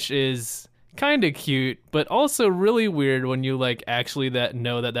 Which is kind of cute, but also really weird when you, like, actually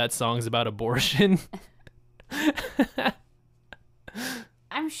know that song's about abortion.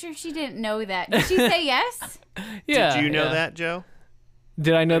 I'm sure she didn't know that. Did she say yes? Yeah. Did you know yeah. that, Joe?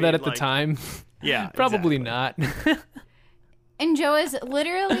 Did I know that at the like, time? Yeah. Probably exactly. not. And Joe has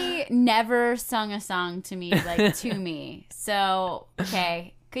literally never sung a song to me, like, to me. So,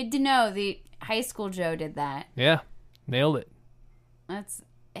 okay. Good to know the high school Joe did that. Yeah. Nailed it.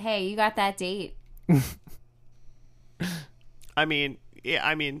 Hey, you got that date. I mean, yeah.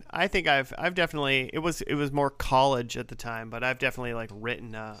 I mean, I think I've definitely it was more college at the time, but I've definitely, like,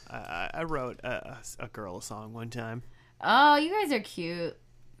 written. I wrote a girl a song one time. Oh, you guys are cute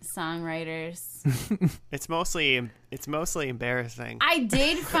songwriters. It's mostly embarrassing. I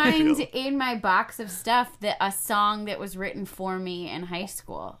did find in my box of stuff that a song that was written for me in high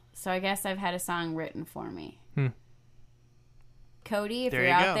school. So I guess I've had a song written for me. Cody, if There you're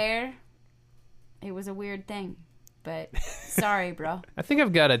you out go. there, it was a weird thing. But sorry, bro. I think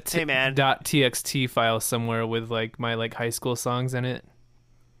I've got a Hey, man. .txt file somewhere with, like, my, like, high school songs in it.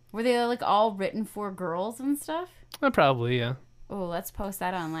 Were they, like, all written for girls and stuff? Probably, yeah. Oh, let's post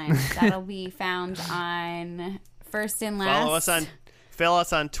that online. That'll be found on First and Last. Follow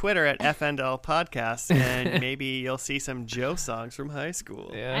us on Twitter at FNL Podcast, and maybe you'll see some Joe songs from high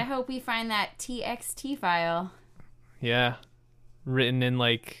school. Yeah. I hope we find that TXT file. Yeah. Written in,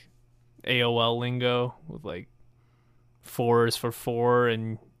 like, AOL lingo with, like, 4s for 4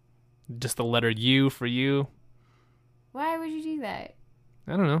 and just the letter U for you. Why would you do that?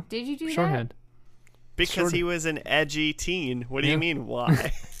 I don't know. Did you do Shorthand. Because he was an edgy teen. What do you mean,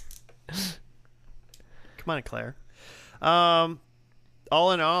 why? Come on, Claire.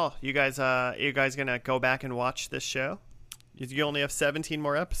 All in all, you guys gonna go back and watch this show? You only have 17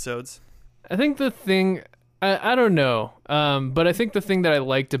 more episodes. I think the thing, I don't know, but I think the thing that I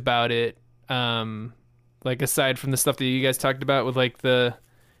liked about it, like, aside from the stuff that you guys talked about with, like, the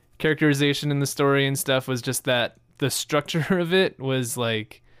characterization in the story and stuff, was just that the structure of it was,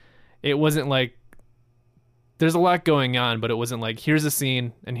 like, it wasn't like, there's a lot going on, but it wasn't like, here's a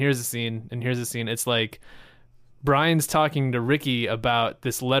scene, and here's a scene, and here's a scene. It's like, Brian's talking to Ricky about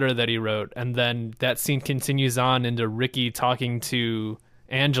this letter that he wrote, and then that scene continues on into Ricky talking to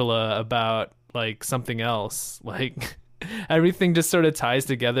Angela about, like, something else. Like, everything just sort of ties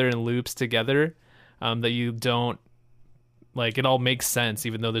together and loops together, that you don't, like, it all makes sense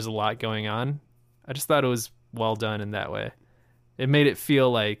even though there's a lot going on. I just thought it was well done in that way. It made it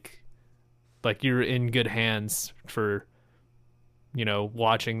feel like you're in good hands for,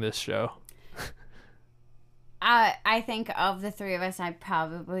 watching this show. I think of the three of us, I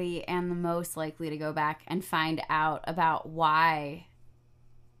probably am the most likely to go back and find out about why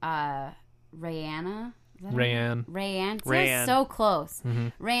Rayanne. Rayanne. So close.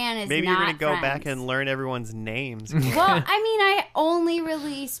 Mm-hmm. Rayanne is Maybe not you're gonna go friends. back and learn everyone's names. Well, I mean, I only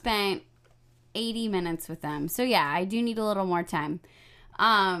really spent 80 minutes with them. So yeah, I do need a little more time.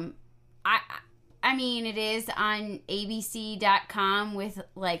 I mean, it is on abc.com with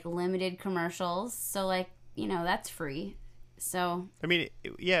like limited commercials. So like, you know, that's free. So I mean,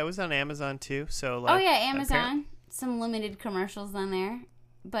 it was on Amazon too. So like, oh yeah, Amazon. Some limited commercials on there.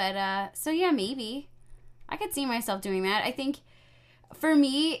 But so yeah, maybe I could see myself doing that. I think for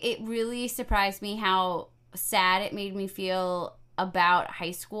me, it really surprised me how sad it made me feel about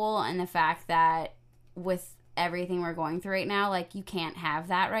high school and the fact that with everything we're going through right now, like you can't have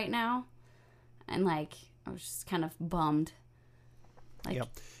that right now. And like I was just kind of bummed. Like, yep.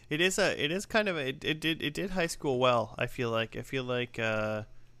 It did high school well. I feel like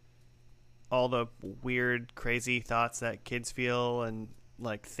all the weird, crazy thoughts that kids feel and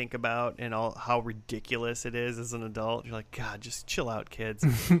like think about, and all how ridiculous it is as an adult. You're like, God, just chill out, kids.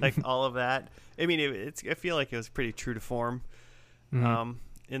 Like all of that. I mean, I feel like it was pretty true to form,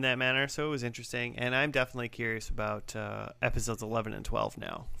 in that manner. So it was interesting, and I'm definitely curious about episodes 11 and 12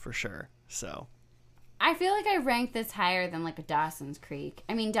 now for sure. So. I feel like I ranked this higher than like a Dawson's Creek.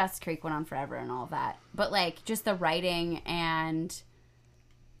 I mean, Dawson's Creek went on forever and all of that, but like just the writing and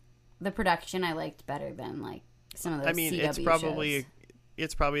the production, I liked better than like some of those. I mean, CW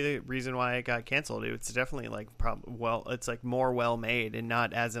it's probably the reason why it got canceled. It's definitely like it's like more well made and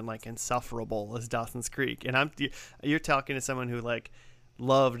not as in like insufferable as Dawson's Creek. And you're talking to someone who like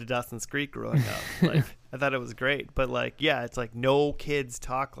loved Dawson's Creek growing up. Like I thought it was great, but like yeah, it's like no kids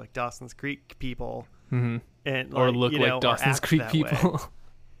talk like Dawson's Creek people. Mm-hmm. And or look like Dawson's Creek people.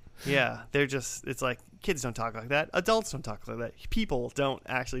 Yeah, they're just, it's like kids don't talk like that. Adults don't talk like that. People don't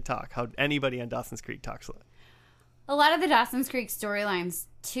actually talk how anybody on Dawson's Creek talks like. A lot of the Dawson's Creek storylines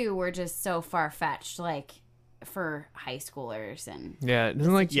too were just so far-fetched, like for high schoolers. And yeah,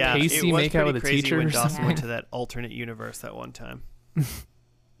 doesn't like Casey make out with a teacher when or Dawson something? went to that alternate universe that one time.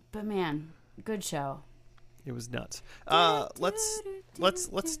 But man, good show. It was nuts. Let's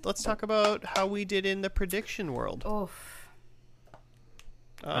talk about how we did in the prediction world. Oof.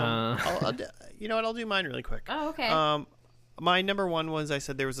 You know what? I'll do mine really quick. Oh, okay. My number one was I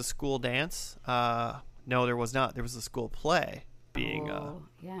said there was a school dance. No, there was not. There was a school play being.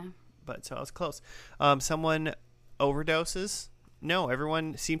 Yeah. But so I was close. Someone overdoses. No,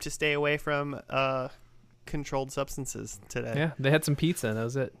 everyone seemed to stay away from controlled substances today. Yeah, they had some pizza. That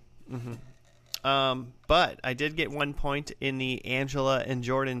was it. Mm-hmm. But I did get 1 point in the Angela and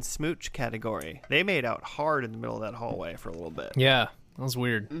Jordan smooch category. They made out hard in the middle of that hallway for a little bit. Yeah, that was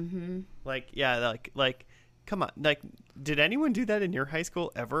weird. Mm-hmm. Like, come on. Like, did anyone do that in your high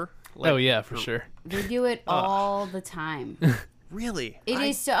school ever? Like, oh yeah, for sure. They do it all the time. Really? It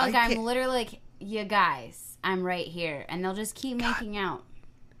is so. Like, I'm literally like, you guys, I'm right here, and they'll just keep making out.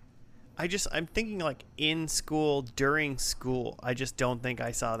 I'm thinking like in school, during school. I just don't think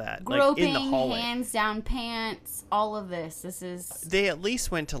I saw that. Groping, like in the hallway. Hands down pants, all of this. This is. They at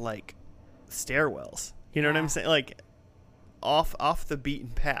least went to like stairwells. You know what I'm saying? Like off the beaten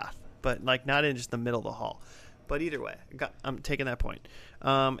path, but like not in just the middle of the hall. But either way, I'm taking that point.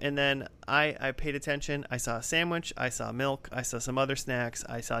 And then I paid attention. I saw a sandwich. I saw milk. I saw some other snacks.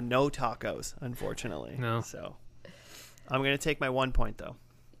 I saw no tacos, unfortunately. No. So I'm going to take my 1 point, though.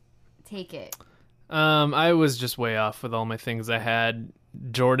 Take it. I was just way off with all my things I had.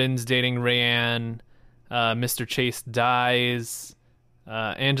 Jordan's dating Rayanne. Mr. Chase dies.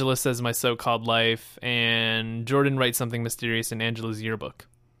 Angela says my so-called life. And Jordan writes something mysterious in Angela's yearbook.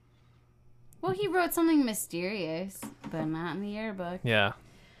 Well, he wrote something mysterious, but not in the yearbook. Yeah.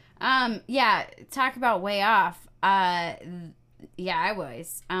 Yeah, talk about way off. Yeah, I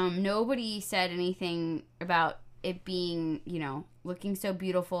was. Nobody said anything about it being, looking so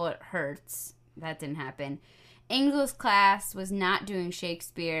beautiful it hurts. That didn't happen. English class was not doing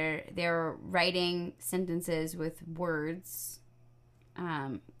Shakespeare. They were writing sentences with words,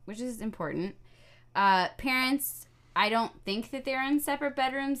 which is important. Parents, I don't think that they're in separate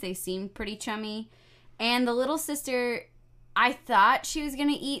bedrooms. They seemed pretty chummy. And the little sister, I thought she was going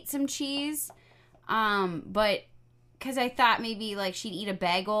to eat some cheese, but because I thought maybe like she'd eat a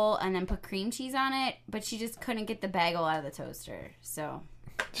bagel and then put cream cheese on it, but she just couldn't get the bagel out of the toaster. So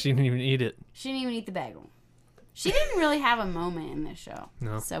she didn't even eat it. She didn't even eat the bagel. She didn't really have a moment in this show.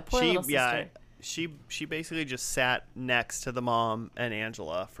 No. So poor little sister. Yeah, she basically just sat next to the mom and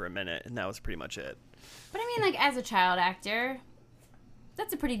Angela for a minute, and that was pretty much it. But I mean, like, as a child actor,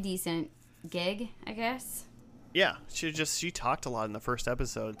 that's a pretty decent gig, I guess. Yeah, she talked a lot in the first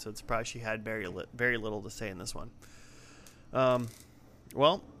episode, so it's surprised she had very little to say in this one.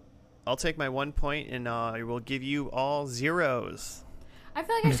 Well, I'll take my 1 point, and I will give you all zeros. I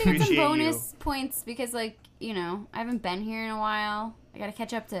feel like I should get some bonus points because, like, I haven't been here in a while. I got to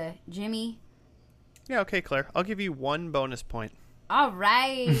catch up to Jimmy. Yeah, okay, Claire. I'll give you 1 bonus point. All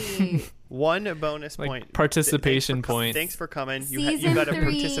right. 1 bonus Like point. participation point. Thanks for coming. You Season got a 3.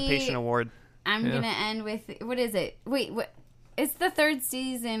 participation award. I'm Yeah. going to end with, what is it? Wait, what? It's the 3rd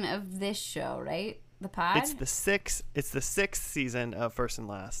season of this show, right? The pod? It's the 6th season of First and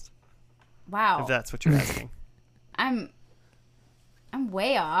Last. Wow. If that's what you're asking. I'm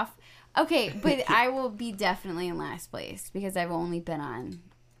way off. Okay, but I will be definitely in last place because I've only been on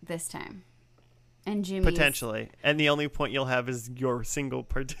this time. And Jimmy, Potentially. And the only point you'll have is your single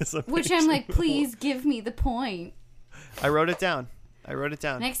participation. which I'm like, please give me the point. I wrote it down.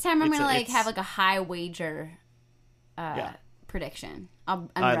 Next time I'm It's gonna a- it's- have like a high wager prediction. I'm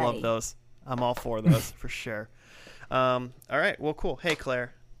ready. love those. I'm all for those for sure. All right. Well, cool. Hey,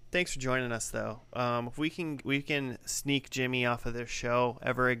 Claire. Thanks for joining us, though. If we can sneak Jimmy off of this show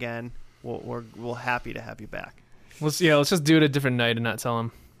ever again, we'll happy to have you back. Let's just do it a different night and not tell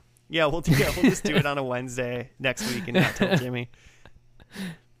him. Yeah, we'll just do it on a Wednesday next week and not tell Jimmy.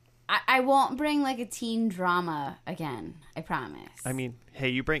 I won't bring like a teen drama again. I promise. I mean, hey,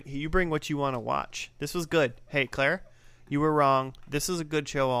 you bring what you want to watch. This was good. Hey, Claire, you were wrong. This is a good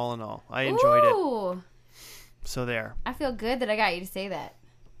show, all in all. I enjoyed it. Ooh, So there. I feel good that I got you to say that.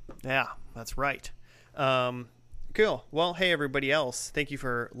 Yeah, that's right. Cool. Well, hey, everybody else. Thank you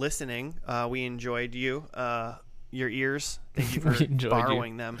for listening. We enjoyed you. Your ears. Thank you for We enjoyed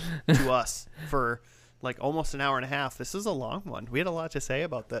borrowing them to us for like almost an hour and a half. This is a long one. We had a lot to say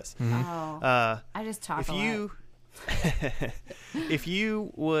about this. Oh, I just talk If a lot. you if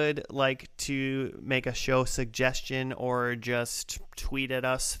you would like to make a show suggestion or just tweet at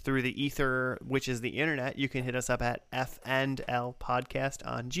us through the ether, which is the internet, you can hit us up at FNL Podcast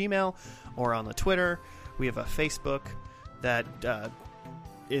on Gmail or on the Twitter. We have a Facebook that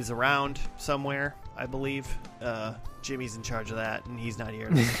is around somewhere, I believe. Jimmy's in charge of that, and he's not here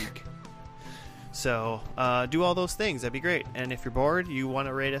this week. So do all those things. That'd be great. And if you're bored, you want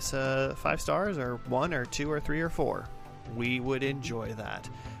to rate us 5 stars or 1 or 2 or 3 or 4, we would enjoy that.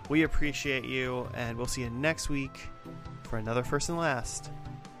 We appreciate you, and we'll see you next week for another First and Last.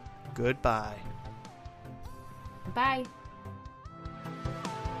 Goodbye. Bye.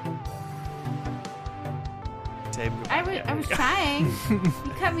 Say goodbye. I was trying.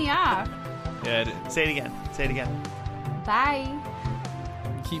 You cut me off. Yeah, Say it again. Say it again. Bye.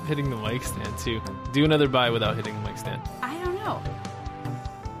 keep hitting the mic stand too. Do another bye without hitting the mic stand. I don't know.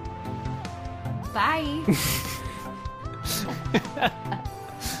 Bye.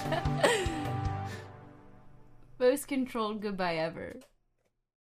 Most controlled goodbye ever.